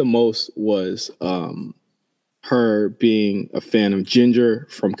popped me the most was her being a fan of Ginger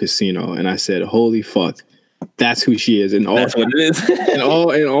from Casino. And I said, holy fuck, that's who she is. That's what it is. in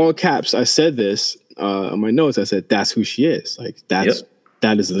all caps, I said this on my notes. I said, that's who she is. Like, that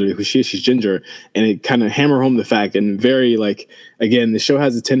is literally who she is. She's Ginger. And it kind of hammer home the fact, and very, like, again, the show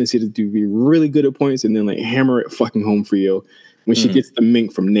has a tendency to be really good at points and then like hammer it fucking home for you when she gets the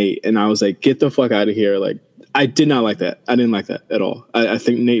mink from Nate. And I was like, get the fuck out of here. Like, I did not like that. I didn't like that at all. I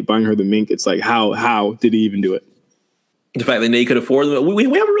think Nate buying her the mink, it's like, how did he even do it? The fact that Nate could afford them. We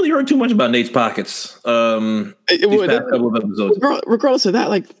haven't really heard too much about Nate's pockets. These past couple of episodes. Regardless of that,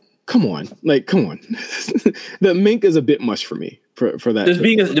 like, come on. The mink is a bit much for me for that. Just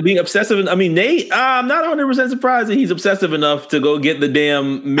being obsessive. I mean, Nate, I'm not 100% surprised that he's obsessive enough to go get the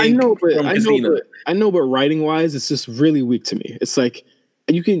damn mink from Casino. I know, but writing wise, it's just really weak to me. It's like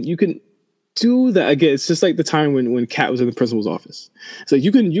you can do that again. It's just like the time when Kat was in the principal's office. It's like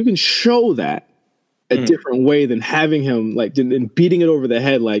you can show that a different way than having him like and beating it over the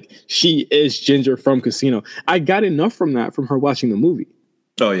head like she is Ginger from Casino. I got enough from her watching the movie.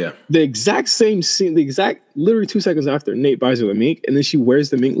 Oh yeah, the exact same scene, literally 2 seconds after Nate buys her the mink, and then she wears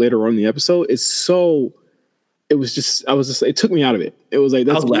the mink later on in the episode. It took me out of it. It was like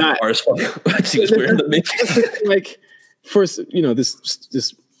that's not. She was wearing the mink. Like first, this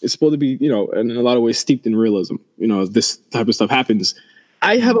is supposed to be, in a lot of ways steeped in realism. This type of stuff happens.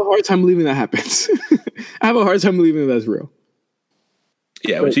 I have a hard time believing that happens. I have a hard time believing that that's real.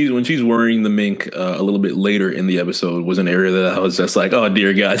 Yeah, when she's wearing the mink a little bit later in the episode was an area that I was just like, oh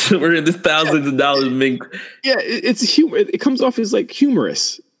dear God, we're in this thousands of dollars mink. Yeah, it's humor. It comes off as like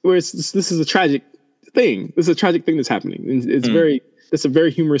humorous, where this is a tragic thing. This is a tragic thing that's happening. It's a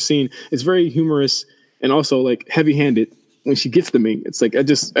very humorous scene. It's very humorous and also like heavy-handed. When she gets the mink, it's like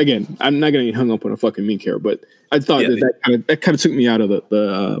I'm not gonna get hung up on a fucking mink here, but I thought that kind of took me out of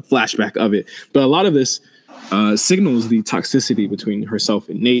the flashback of it. But a lot of this signals the toxicity between herself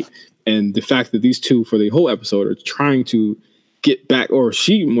and Nate, and the fact that these two for the whole episode are trying to get back, or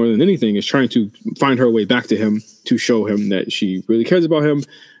she more than anything is trying to find her way back to him to show him that she really cares about him,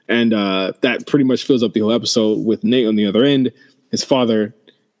 and that pretty much fills up the whole episode with Nate on the other end, his father,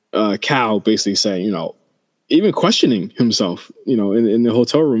 Cal, basically saying, even questioning himself, in the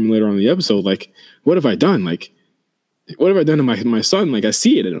hotel room later on in the episode, like, what have I done? Like, what have I done to my son? Like, I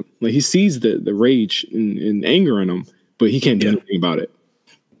see it in him. Like, he sees the rage and anger in him, but he can't do anything about it.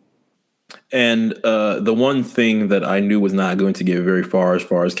 And the one thing that I knew was not going to get very far as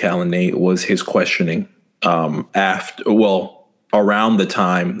far as Cal and Nate was his questioning around the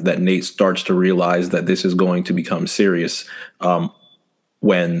time that Nate starts to realize that this is going to become serious.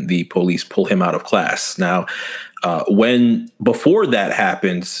 When the police pull him out of class. Now, before that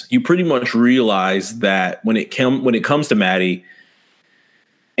happens, you pretty much realize that when it comes to Maddie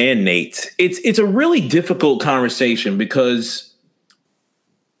and Nate, it's a really difficult conversation because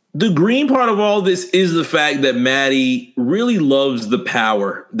the green part of all this is the fact that Maddie really loves the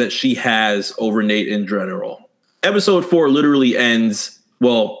power that she has over Nate in general. Episode 4 literally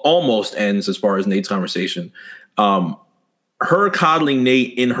almost ends as far as Nate's conversation. Her coddling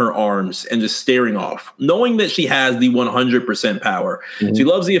Nate in her arms and just staring off, knowing that she has the 100% power. Mm-hmm. She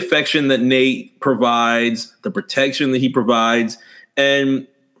loves the affection that Nate provides, the protection that he provides, and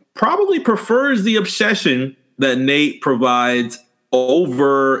probably prefers the obsession that Nate provides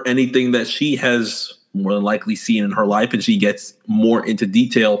over anything that she has more than likely seen in her life. And she gets more into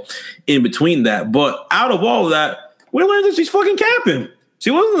detail in between that. But out of all of that, we learned that she's fucking capping. She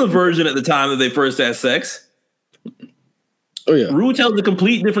wasn't a virgin at the time that they first had sex. Oh yeah. Rue tells a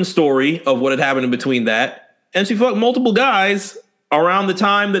complete different story of what had happened in between that. And she fucked multiple guys around the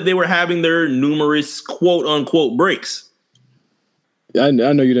time that they were having their numerous quote unquote breaks. I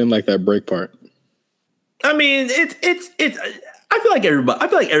know you didn't like that break part. I mean, it's I feel like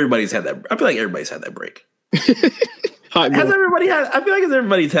everybody's had that. I feel like everybody's had that break. I feel like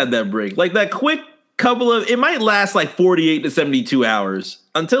everybody's had that break. Like that quick couple of, it might last like 48 to 72 hours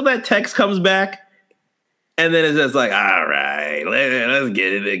until that text comes back. And then it's just like, all right, let's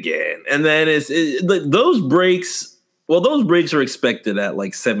get it again. And then those breaks are expected at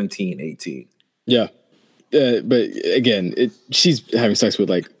like 17, 18. Yeah. But again, she's having sex with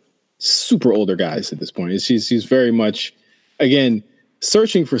like super older guys at this point. She's very much, again,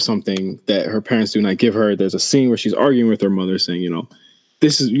 searching for something that her parents do not give her. There's a scene where she's arguing with her mother saying,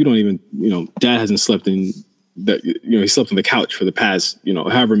 dad hasn't slept in that, he slept on the couch for the past,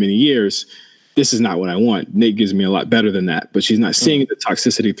 however many years. This is not what I want. Nate gives me a lot better than that, but she's not seeing the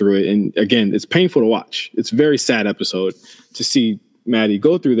toxicity through it. And again, it's painful to watch. It's a very sad episode to see Maddie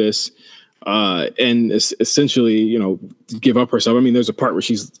go through this and essentially, give up herself. I mean, there's a part where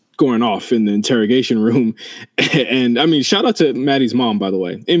she's going off in the interrogation room. And I mean, shout out to Maddie's mom, by the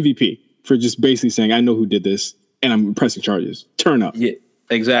way, MVP, for just basically saying, I know who did this and I'm pressing charges. Turn up. Yeah.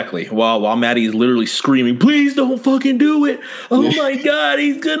 Exactly. While Maddie is literally screaming, please don't fucking do it. Oh my God,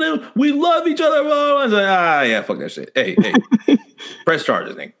 we love each other. I was like, yeah, fuck that shit. Hey, press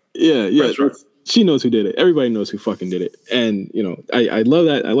charges, Nick. Yeah. She knows who did it. Everybody knows who fucking did it. And, I love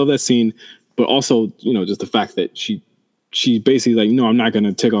that. I love that scene. but also, you know, just the fact that she basically like, no, I'm not going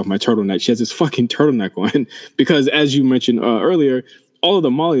to take off my turtleneck. She has this fucking turtleneck on because, as you mentioned earlier, all of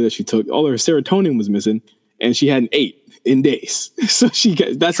the Molly that she took, all of her serotonin was missing, and she hadn't ate in days. So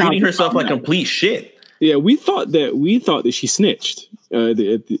that's treating herself like complete shit. Yeah, we thought that she snitched,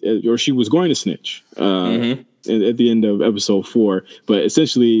 or she was going to snitch at the end of episode 4. But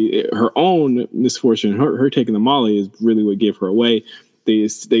essentially, her own misfortune, her taking the Molly, is really what gave her away. They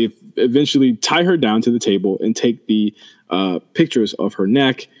eventually tie her down to the table and take the pictures of her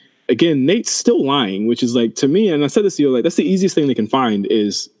neck. Again, Nate's still lying, which is like, to me, and I said this to you, like, that's the easiest thing they can find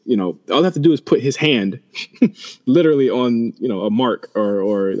is, you know, all they have to do is put his hand literally on, you know, a mark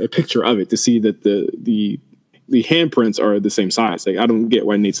or a picture of it to see that the handprints are the same size. Like, I don't get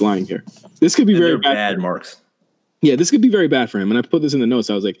why Nate's lying here. This could be very bad marks. Yeah, this could be very bad for him. And I put this in the notes.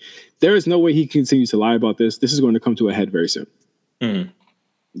 I was like, there is no way he continues to lie about this. This is going to come to a head very soon.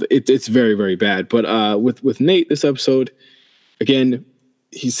 It's very, very bad. But with Nate, this episode, again,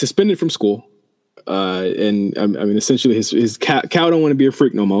 he's suspended from school. And I mean, essentially his cow don't want to be a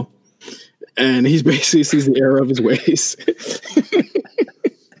freak no more. And he basically sees the error of his ways.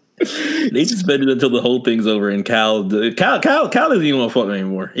 They suspended until the whole thing's over, and Cal doesn't even want to fuck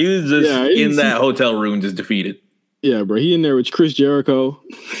anymore. He was just in that hotel room, just defeated. Yeah, bro. He in there with Chris Jericho.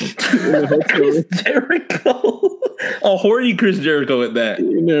 Chris Jericho. A horny Chris Jericho at that.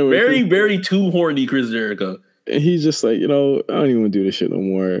 Very, very too horny Chris Jericho. And he's just like, you know, I don't even want to do this shit no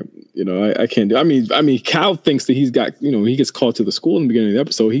more. You know, I can't do. I mean, Cal thinks that he's got, you know, he gets called to the school in the beginning of the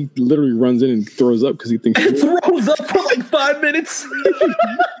episode. He literally runs in and throws up because he thinks throws up for like 5 minutes.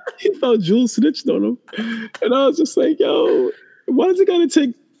 He thought Jules snitched on him, and I was just like, yo, why is it gotta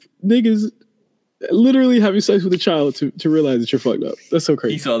take niggas literally having sex with a child to realize that you're fucked up? That's so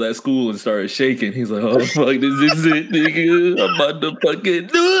crazy. He saw that school and started shaking. He's like, oh fuck, this is it, nigga. I'm about to fucking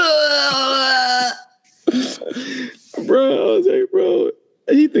bro. I was like, bro,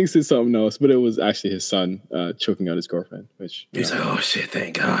 he thinks it's something else, but it was actually his son choking out his girlfriend. Which he's like, oh shit,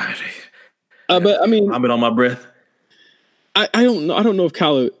 thank God. But I mean, I've been on my breath. I don't know. I don't know if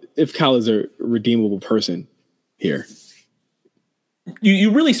Cal is a redeemable person here.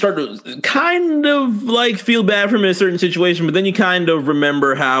 You really start to kind of like feel bad for him in a certain situation, but then you kind of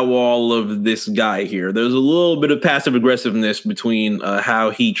remember how all of this guy here, there's a little bit of passive aggressiveness between how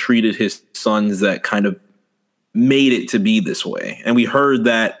he treated his sons that kind of made it to be this way. And we heard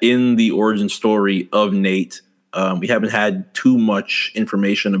that in the origin story of Nate. We haven't had too much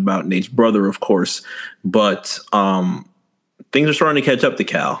information about Nate's brother, of course, but things are starting to catch up to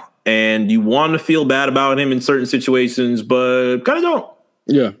Cal. And you want to feel bad about him in certain situations, but kind of don't.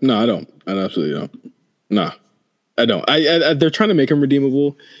 Yeah, no, I don't. I absolutely don't. No, I don't. I they're trying to make him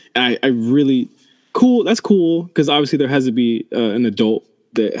redeemable. And I really cool. That's cool because obviously there has to be an adult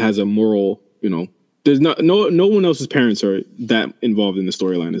that has a moral. You know, there's no one else's parents are that involved in the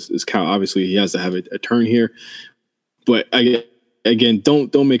storyline. Is Cal? Obviously, he has to have a turn here. But again,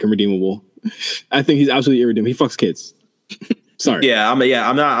 don't make him redeemable. I think he's absolutely irredeemable. He fucks kids. Sorry. Yeah,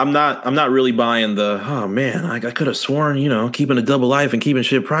 I'm not really buying the, oh man, I could have sworn, you know, keeping a double life and keeping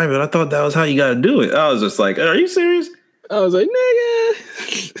shit private. I thought that was how you got to do it. I was just like, are you serious? I was like,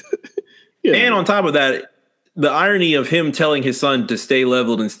 nigga. Yeah. And on top of that, the irony of him telling his son to stay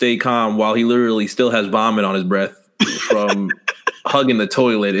leveled and stay calm while he literally still has vomit on his breath from hugging the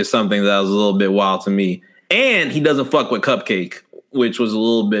toilet is something that was a little bit wild to me. And he doesn't fuck with Cupcake, which was a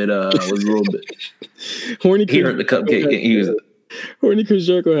little bit horny. He heard the Cupcake. Horny Chris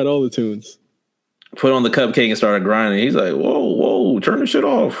Jericho had all the tunes. Put on the Cupcake and started grinding. He's like, whoa, turn the shit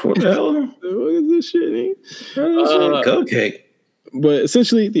off. What the hell? What is this shit? Cupcake. But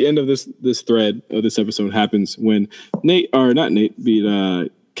essentially, the end of this thread of this episode happens when Cassie and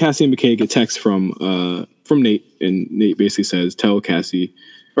McKay get text from Nate, and Nate basically says, tell Cassie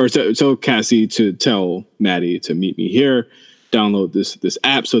to tell Maddie to meet me here. Download this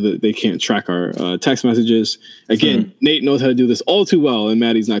app so that they can't track our text messages. Again, Nate knows how to do this all too well, and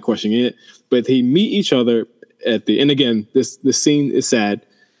Maddie's not questioning it. But they meet each other at the end. Again, this scene is sad,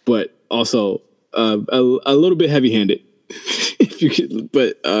 but also a little bit heavy-handed.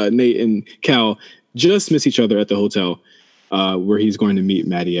 But Nate and Cal just miss each other at the hotel where he's going to meet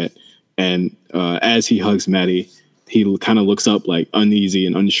Maddie at. And as he hugs Maddie, he kind of looks up like uneasy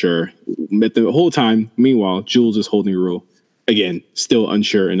and unsure. The whole time, meanwhile, Jules is holding Rule. Again, still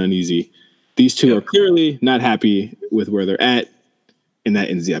unsure and uneasy. These two are clearly not happy with where they're at, and that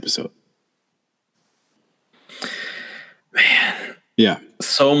ends the episode. Man. Yeah.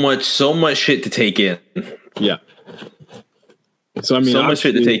 So much shit to take in. Yeah. So, I mean, so much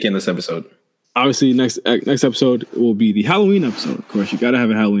shit to take in this episode. Obviously, next episode will be the Halloween episode. Of course, you got to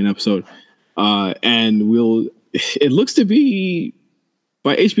have a Halloween episode. And it looks to be,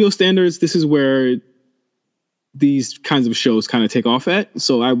 by HBO standards, this is where these kinds of shows kind of take off at.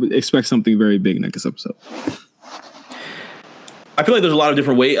 So I would expect something very big next episode. I feel like there's a lot of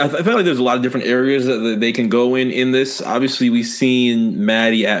different ways. I feel like there's a lot of different areas that they can go in this. Obviously, we've seen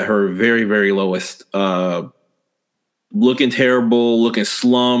Maddie at her very, very lowest, looking terrible, looking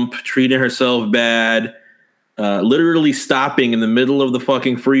slump, treating herself bad, literally stopping in the middle of the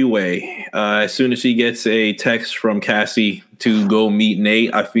fucking freeway as soon as she gets a text from Cassie to go meet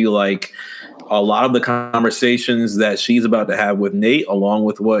Nate. I feel like a lot of the conversations that she's about to have with Nate, along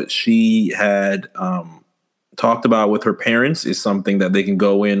with what she had talked about with her parents, is something that they can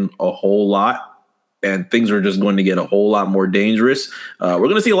go in a whole lot, and things are just going to get a whole lot more dangerous. We're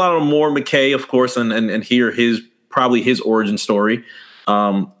going to see a lot of more McKay, of course, and hear probably his origin story.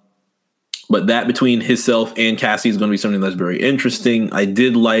 But that between himself and Cassie is going to be something that's very interesting. I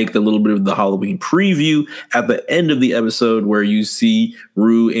did like the little bit of the Halloween preview at the end of the episode where you see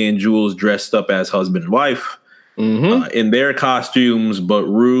Rue and Jules dressed up as husband and wife in their costumes, but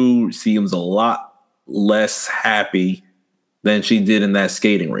Rue seems a lot less happy than she did in that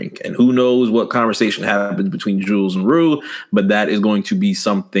skating rink. And who knows what conversation happens between Jules and Rue, but that is going to be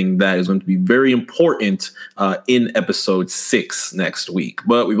something that is going to be very important in episode 6 next week.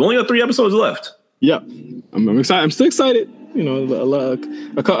 But we've only got 3 episodes left. Yeah, I'm excited. I'm still excited. You know,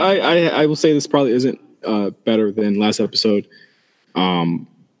 I will say this probably isn't better than last episode,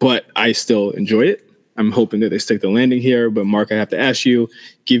 but I still enjoy it. I'm hoping that they stick the landing here. But Mark, I have to ask you,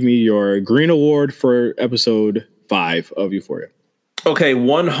 give me your green award for episode 5 of Euphoria. Okay,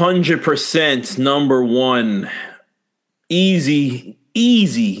 100% number 1. Easy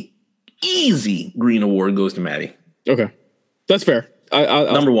green award goes to Maddie. Okay, that's fair.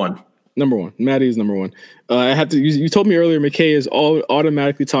 Number 1. Number 1. Maddie is number 1. I have to. You told me earlier McKay is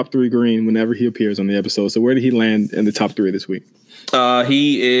automatically top 3 green whenever he appears on the episode. So where did he land in the top 3 this week?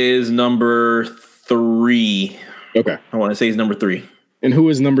 He is number 3. Okay, I want to say he's number 3. And who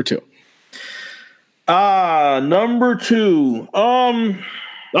is number 2? Number 2.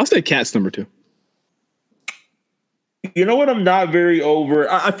 I'll say Kat's number 2. You know what? I'm not very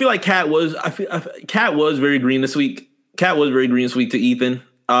over. I feel like Kat was very green this week. Kat was very green this week to Ethan.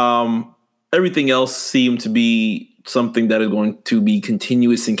 Everything else seemed to be something that is going to be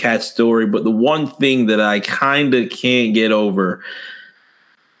continuous in Kat's story. But the one thing that I kind of can't get over,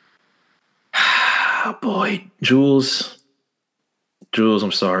 boy, Jules,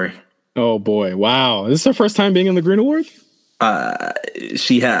 I'm sorry. Oh boy! Wow, is this her first time being in the Green Award?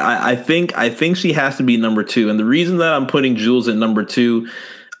 She had. I think she has to be number 2, and the reason that I'm putting Jules at number 2,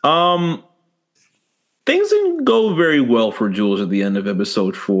 things didn't go very well for Jules at the end of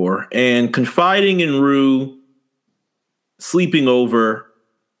episode 4, and confiding in Rue, sleeping over,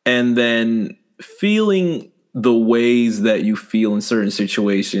 and then feeling the ways that you feel in certain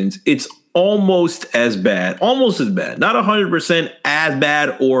situations. It's almost as bad, not 100% as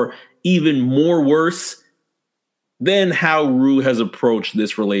bad or even more worse than how Rue has approached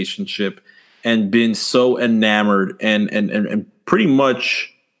this relationship and been so enamored and pretty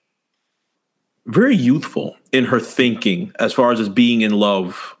much very youthful in her thinking as far as just being in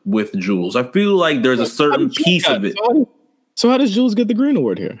love with Jules. I feel like there's a certain piece of it. So how does Jules get the Green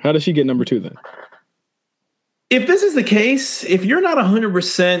Award here? How does she get number 2 then? If this is the case, if you're not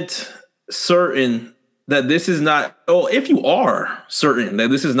 100% certain that this is not, if you are certain that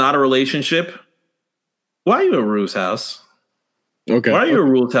this is not a relationship, why are you at Rue's house? Okay. Why are you at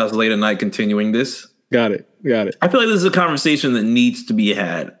Rue's house late at night continuing this? Got it. I feel like this is a conversation that needs to be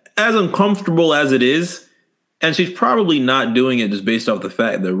had. As uncomfortable as it is, and she's probably not doing it just based off the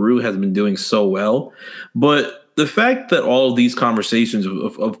fact that Rue has been doing so well, but the fact that all of these conversations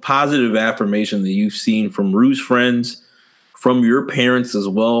of positive affirmation that you've seen from Rue's friends, from your parents as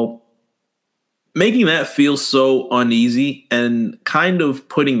well, making that feel so uneasy and kind of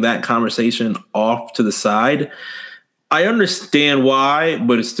putting that conversation off to the side. I understand why,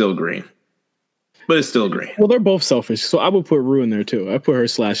 but it's still green. Well, they're both selfish, so I would put Rue in there too. I put her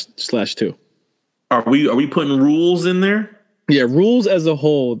 /2. Are we putting rules in there? Yeah, rules as a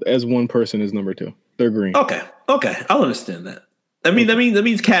whole, as one person is number 2. They're green. Okay, I'll understand that. That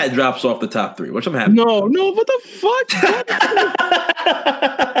means Kat drops off the top 3, which I'm happy. No, what the fuck?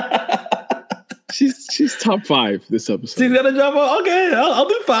 She's top 5 this episode. She's gonna jump off. Okay, I'll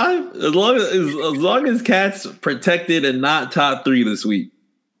do 5 as long as Kat's protected and not top 3 this week.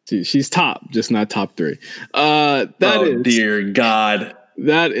 She's top, just not top 3. Dear God.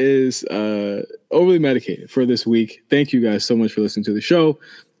 That is Overly Medicated for this week. Thank you guys so much for listening to the show.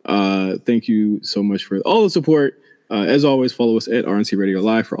 Thank you so much for all the support. As always, follow us at RNC Radio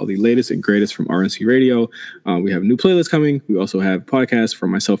Live for all the latest and greatest from RNC Radio. We have new playlists coming. We also have podcasts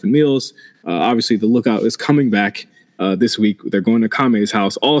from myself and Meals. Obviously, The Lookout is coming back this week. They're going to Kame's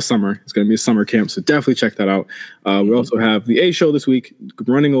house all summer. It's going to be a summer camp, so definitely check that out. We also have the A Show this week,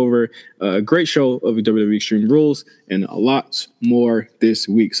 running over a great show of WWE Extreme Rules and a lot more this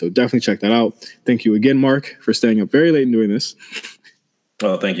week. So definitely check that out. Thank you again, Mark, for staying up very late and doing this.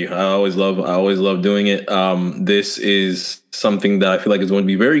 Oh, thank you. I always love doing it. This is something that I feel like is going to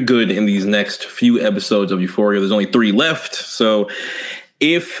be very good in these next few episodes of Euphoria. There's only 3 left, so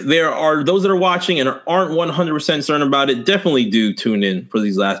if there are those that are watching and aren't 100% certain about it, definitely do tune in for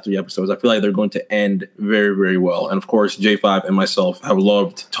these last 3 episodes. I feel like they're going to end very, very well. And of course, J5 and myself have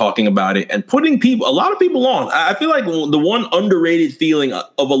loved talking about it and putting a lot of people on. I feel like the one underrated feeling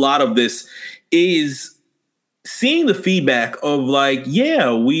of a lot of this is seeing the feedback of like,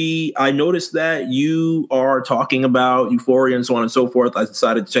 I noticed that you are talking about Euphoria and so on and so forth. I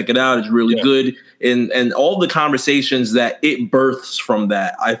decided to check it out. It's really good. And all the conversations that it births from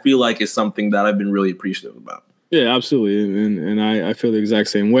that, I feel like is something that I've been really appreciative about. Yeah, absolutely. And I feel the exact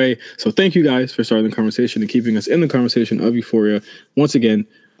same way. So thank you guys for starting the conversation and keeping us in the conversation of Euphoria once again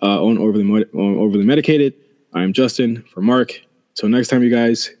on Overly Medicated. I am Justin for Mark. Till next time, you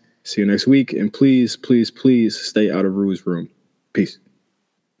guys. See you next week. And please, please, please stay out of Rue's room. Peace.